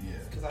this. Yeah.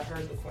 Because I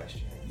heard the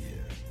question.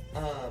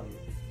 Yeah.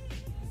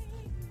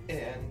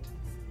 And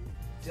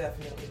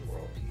definitely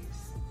world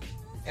peace.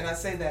 And I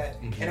say that,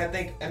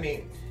 and I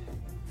mean,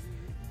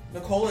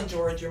 Nicole and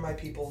George, you're my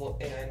people,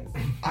 and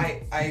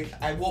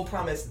I will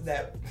promise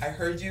that I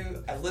heard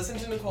you. I listened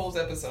to Nicole's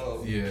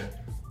episode. Yeah.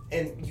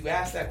 And you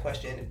asked that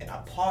question, and I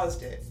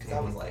paused it because I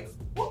was like,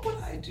 "What would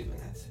I do in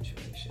that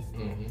situation?"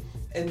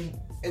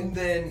 And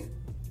then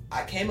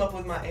I came up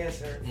with my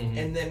answer,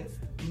 and then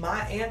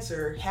my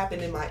answer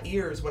happened in my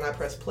ears when I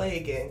pressed play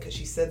again because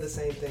she said the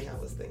same thing I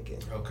was thinking.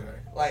 Okay.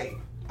 Like,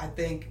 I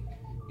think,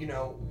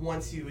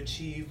 once you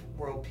achieve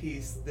world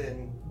peace,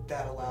 then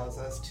that allows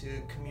us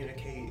to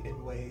communicate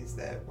in ways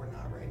that we're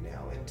not right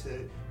now, and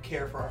to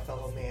care for our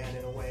fellow man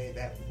in a way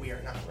that we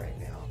are not right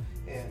now,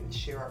 and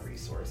share our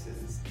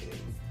resources and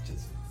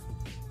just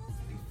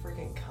be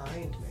freaking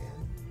kind,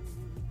 man.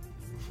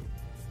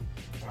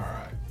 All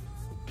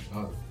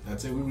right.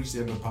 That's it. We reached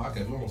the end of the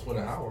podcast. We almost went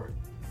an hour.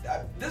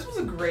 This was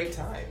a great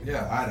time.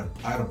 Yeah,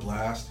 I had a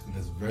blast, and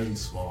it's very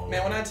small.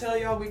 Man, when I tell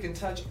y'all we can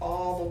touch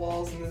all the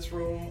walls in this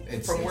room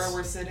from where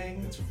we're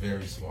sitting. It's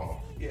very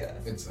small. Yeah.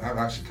 I'm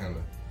actually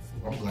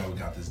I'm glad we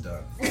got this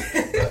done.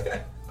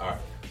 All right.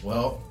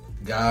 Well,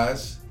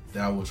 guys,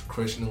 that was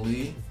Krishna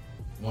Lee,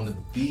 one of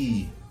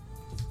the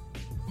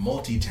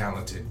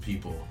multi-talented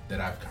people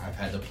that I've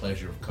had the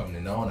pleasure of coming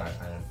to know, and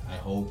I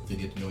hope to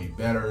get to know you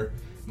better.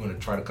 I'm going to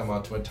try to come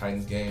out to a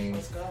Titans game.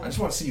 Let's go. I just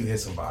want to see you hit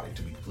somebody,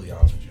 to be completely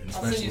honest with you. And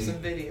I'll send you some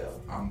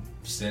video.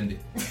 Send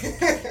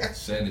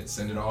it.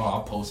 Send it all.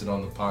 I'll post it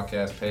on the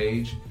podcast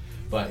page.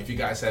 But if you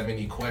guys have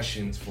any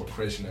questions for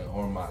Krishna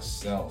or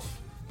myself,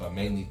 but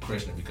mainly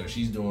Krishna, because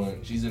she's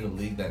in a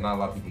league that not a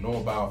lot of people know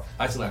about.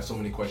 I still have so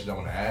many questions I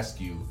want to ask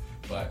you,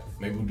 but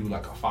maybe we'll do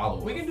like a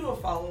follow-up. We can do a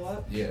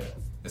follow-up. Yeah,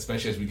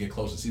 especially as we get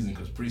closer to season,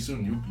 because pretty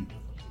soon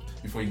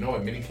before you know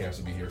it, mini camps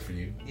will be here for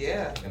you.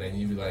 Yeah. And then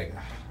you'll be like,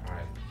 all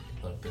right,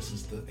 look, this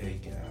is the A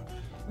gap.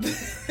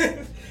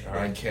 All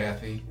right,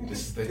 Kathy,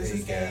 this is the A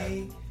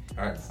gap.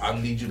 All right, I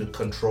need you to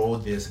control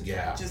this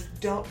gap.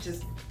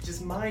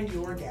 Just mind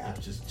your gap.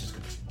 Just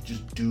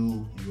just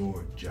do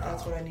your job.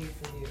 That's what I need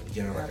from you.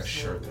 Get like a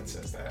shirt that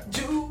says that.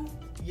 Do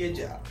your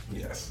job.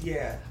 Yes.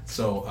 Yeah.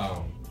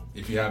 So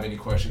if you have any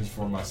questions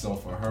for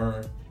myself or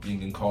her, you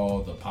can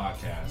call the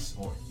podcast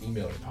or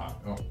email the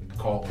you can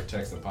call or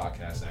text the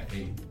podcast at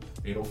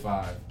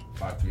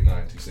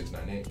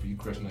 805-539-2698. For you,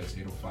 Krishna, it's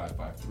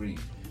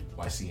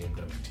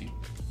 805-53-YCMWT.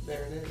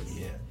 There it is.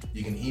 Yeah.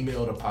 You can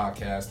email the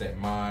podcast at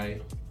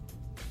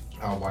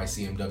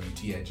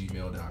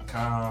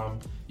YCMWT@gmail.com.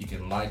 You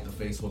can like the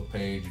Facebook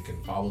page. You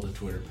can follow the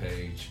Twitter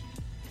page.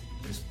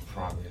 There's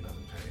probably another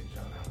page. I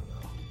don't know.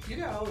 You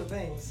got all the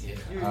things. Yeah.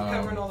 You're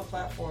covering all the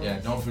platforms. Yeah,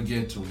 don't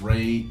forget to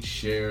rate,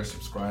 share,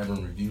 subscribe,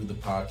 and review the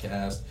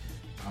podcast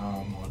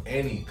on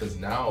any, because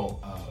now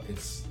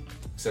it's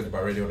accepted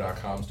by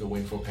radio.com. Still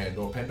waiting for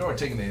Pandora. Pandora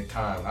taking their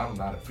time. I'm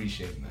not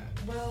appreciating that.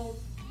 Well,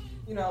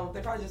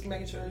 they're probably just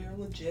making sure you're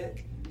legit.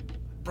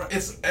 Bro,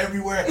 it's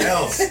everywhere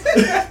else.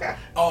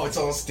 Oh, it's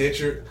on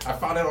Stitcher. I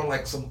found it on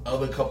like some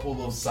other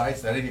couple of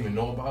sites that I didn't even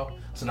know about.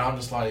 So now I'm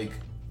just like,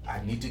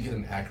 I need to get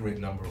an accurate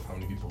number of how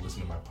many people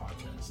listen to my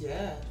podcast.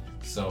 Yeah.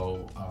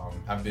 So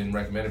I've been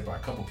recommended by a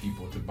couple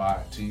people to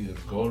either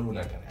go to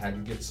like an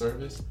aggregate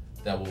service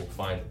that will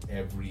find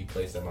every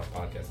place that my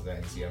podcast is at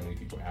and see how many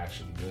people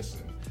actually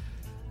listen.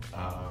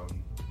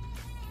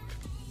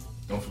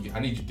 Don't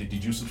forget,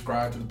 did you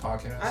subscribe to the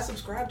podcast? I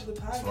subscribe to the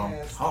podcast. That's what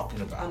I'm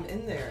talking about. I'm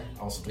in there.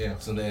 Also, yeah.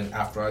 So then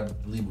after I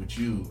leave with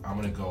you, I'm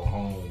going to go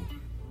home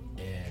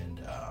and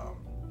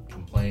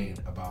complain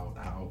about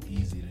how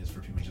easy it is for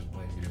people just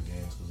playing video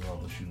games because of all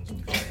the shootings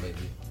we've had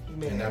lately.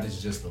 Man. And that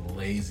is just the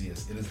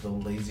laziest. It is the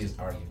laziest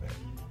argument.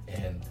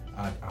 And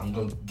I'm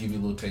going to give you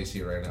a little taste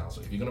here right now.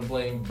 So if you're going to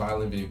blame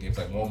violent video games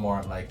like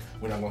Walmart, like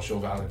we're not going to show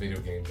violent video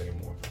games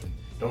anymore.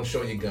 Don't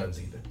show your guns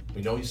either.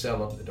 We know you sell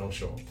them, but don't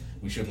show them.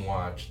 We shouldn't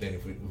watch. Then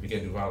if we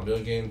can't do violent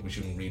video games, we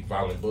shouldn't read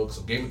violent books.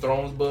 So Game of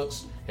Thrones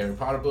books, Harry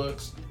Potter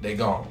books, they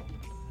gone.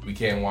 We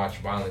can't watch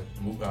violent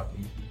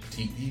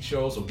TV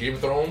shows. So Game of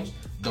Thrones,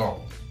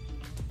 gone.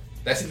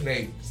 That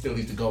season still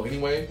needs to go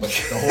anyway, but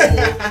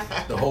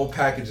the whole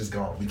package is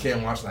gone. We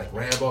can't watch like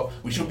Rambo.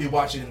 We shouldn't be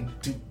watching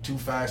Too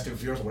Fast, Too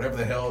Furious, whatever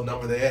the hell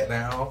number they're at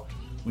now.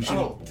 We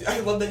shouldn't. Oh, I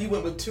love that you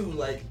went with 2.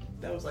 Like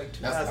that was like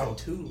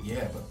 2002.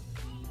 Yeah, but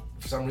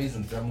for some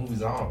reason that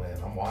movie's on,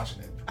 man. I'm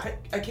watching it.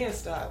 I can't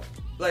stop.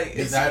 Like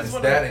it's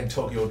that and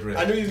Tokyo Drift.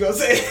 I knew you was gonna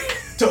say.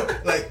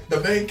 Like the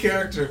main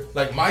character,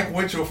 like Mike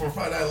Winchell from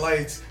Friday Night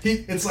Lights,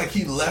 it's like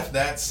he left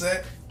that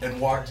set and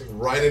walked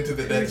right into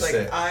the next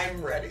set.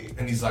 I'm ready.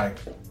 And he's like,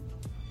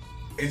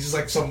 it's just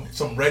like some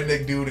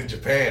redneck dude in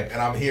Japan,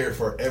 and I'm here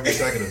for every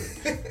second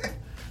of it.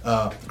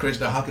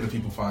 Krishna, how can the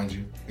people find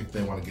you if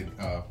they want to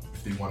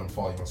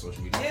follow you on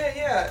social media?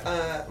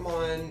 Yeah. I'm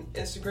on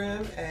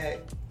Instagram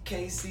at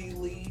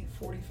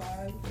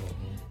KCLee45.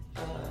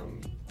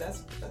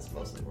 That's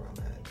mostly where I'm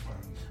at.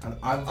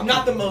 I'm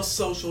not the most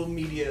social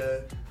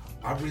media.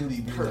 I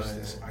really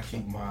realize I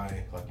keep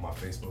my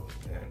Facebook,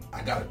 and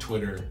I got a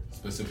Twitter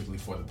specifically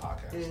for the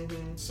podcast.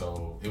 Mm-hmm.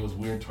 So it was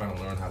weird trying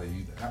to learn how to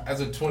use it. As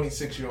a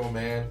 26-year-old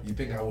man, you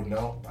think I would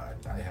know?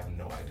 I have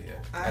no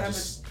idea. I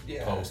just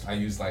post. I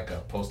use like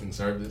a posting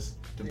service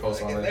to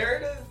post on it. There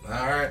it is.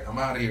 All right, I'm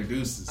out of here.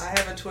 Deuces. I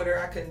have a Twitter.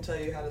 I couldn't tell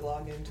you how to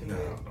log into it.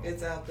 No.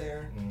 It's out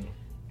there. Mm.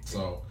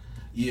 So,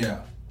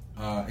 yeah.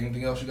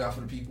 Anything else you got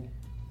for the people?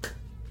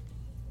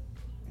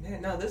 Yeah,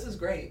 no, this is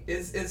great.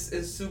 It's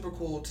super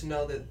cool to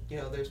know that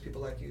there's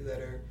people like you that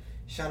are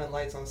shining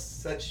lights on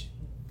such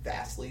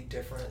vastly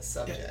different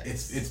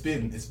subjects. Yeah, it's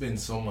been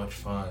so much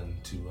fun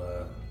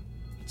to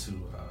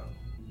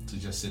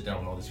just sit down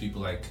with all these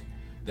people. Like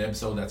the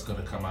episode that's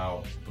going to come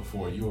out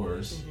before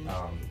yours,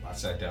 mm-hmm. I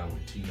sat down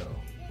with Tino,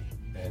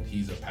 and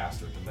he's a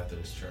pastor at the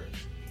Methodist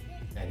Church,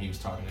 and he was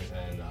talking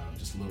and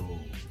just a little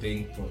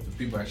thing for the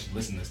people who actually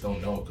listen to this don't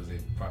know because they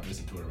probably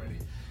listened to it already.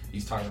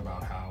 He's talking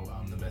about how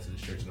the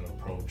Methodist Church is going to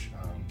approach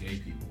gay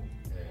people,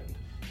 and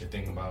they're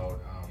thinking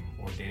about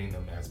ordaining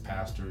them as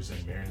pastors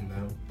and marrying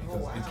them.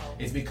 Because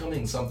it's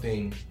becoming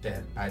something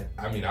that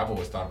I've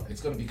always thought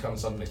it's going to become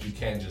something that you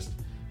can't just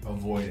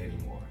avoid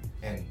anymore.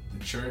 And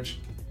the church,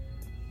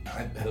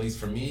 at least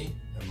for me,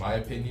 in my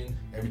opinion,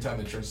 every time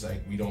the church is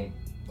like, we don't,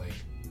 like,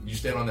 you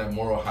stand on that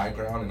moral high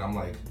ground, and I'm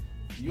like,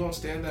 you don't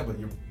stand there, but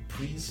your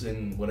priests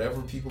and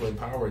whatever people in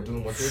power are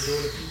doing what they're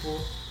doing to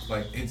people.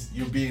 Like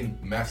you're being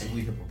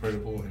massively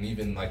hypocritical, and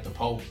even like the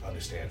Pope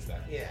understands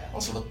that. Yeah.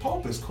 Also, the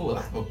Pope is cool.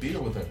 I have a beer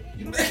with him.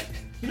 You know,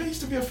 he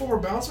used to be a former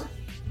bouncer.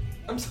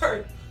 I'm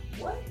sorry.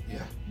 What?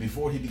 Yeah.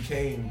 Before he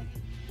became,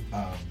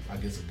 I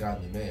guess, a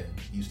godly man,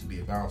 he used to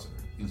be a bouncer.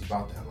 He was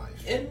about that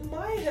life. In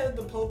my head,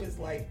 the Pope is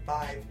like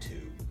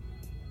 5'2".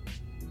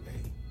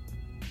 Hey,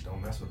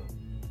 don't mess with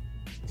him.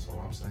 That's all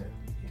I'm saying.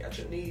 You got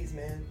your knees,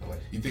 man.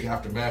 Like, you think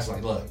after mass,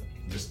 like, look,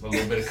 just a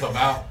little bit of come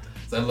out.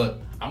 So look,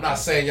 I'm not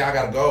saying y'all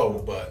gotta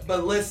go, but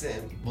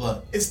listen,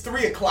 look, it's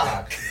 3:00.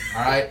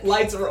 All right,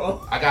 lights are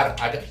on. I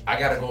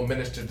gotta go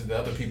minister to the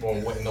other people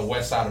in the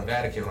west side of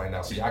Vatican right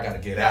now. So y'all gotta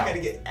get out. Y'all gotta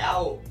get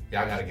out.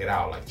 Y'all gotta get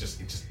out. Like just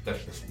he's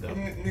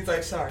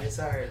like, sorry.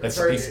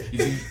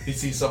 He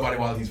sees somebody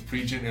while he's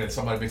preaching, and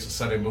somebody makes a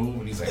sudden move,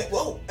 and he's like,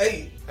 whoa,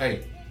 hey.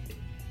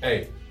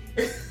 Hey,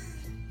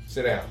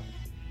 sit down.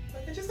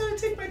 I just had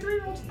to take my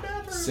 3-year-old to the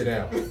bathroom. Sit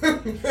down.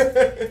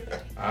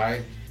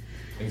 Alright?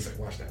 And he's like,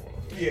 watch that one.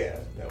 Yeah,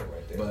 that one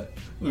right there. But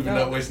we've been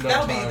not wasting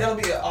our time. That'll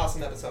be an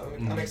awesome episode.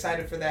 I'm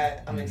excited for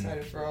that. I'm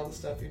excited for all the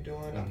stuff you're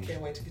doing. I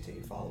can't wait to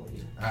continue following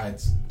you.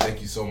 Alright,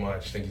 thank you so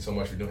much. Thank you so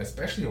much for doing it,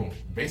 especially on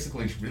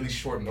basically really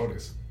short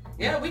notice.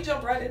 Yeah, we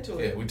jumped right into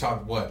it. Yeah, we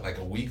talked, like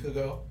a week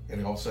ago?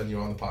 And all of a sudden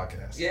you're on the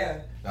podcast.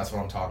 Yeah. That's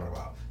what I'm talking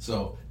about.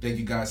 So, thank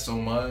you guys so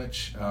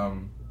much.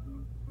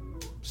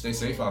 Stay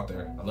safe out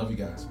there. I love you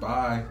guys.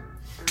 Bye.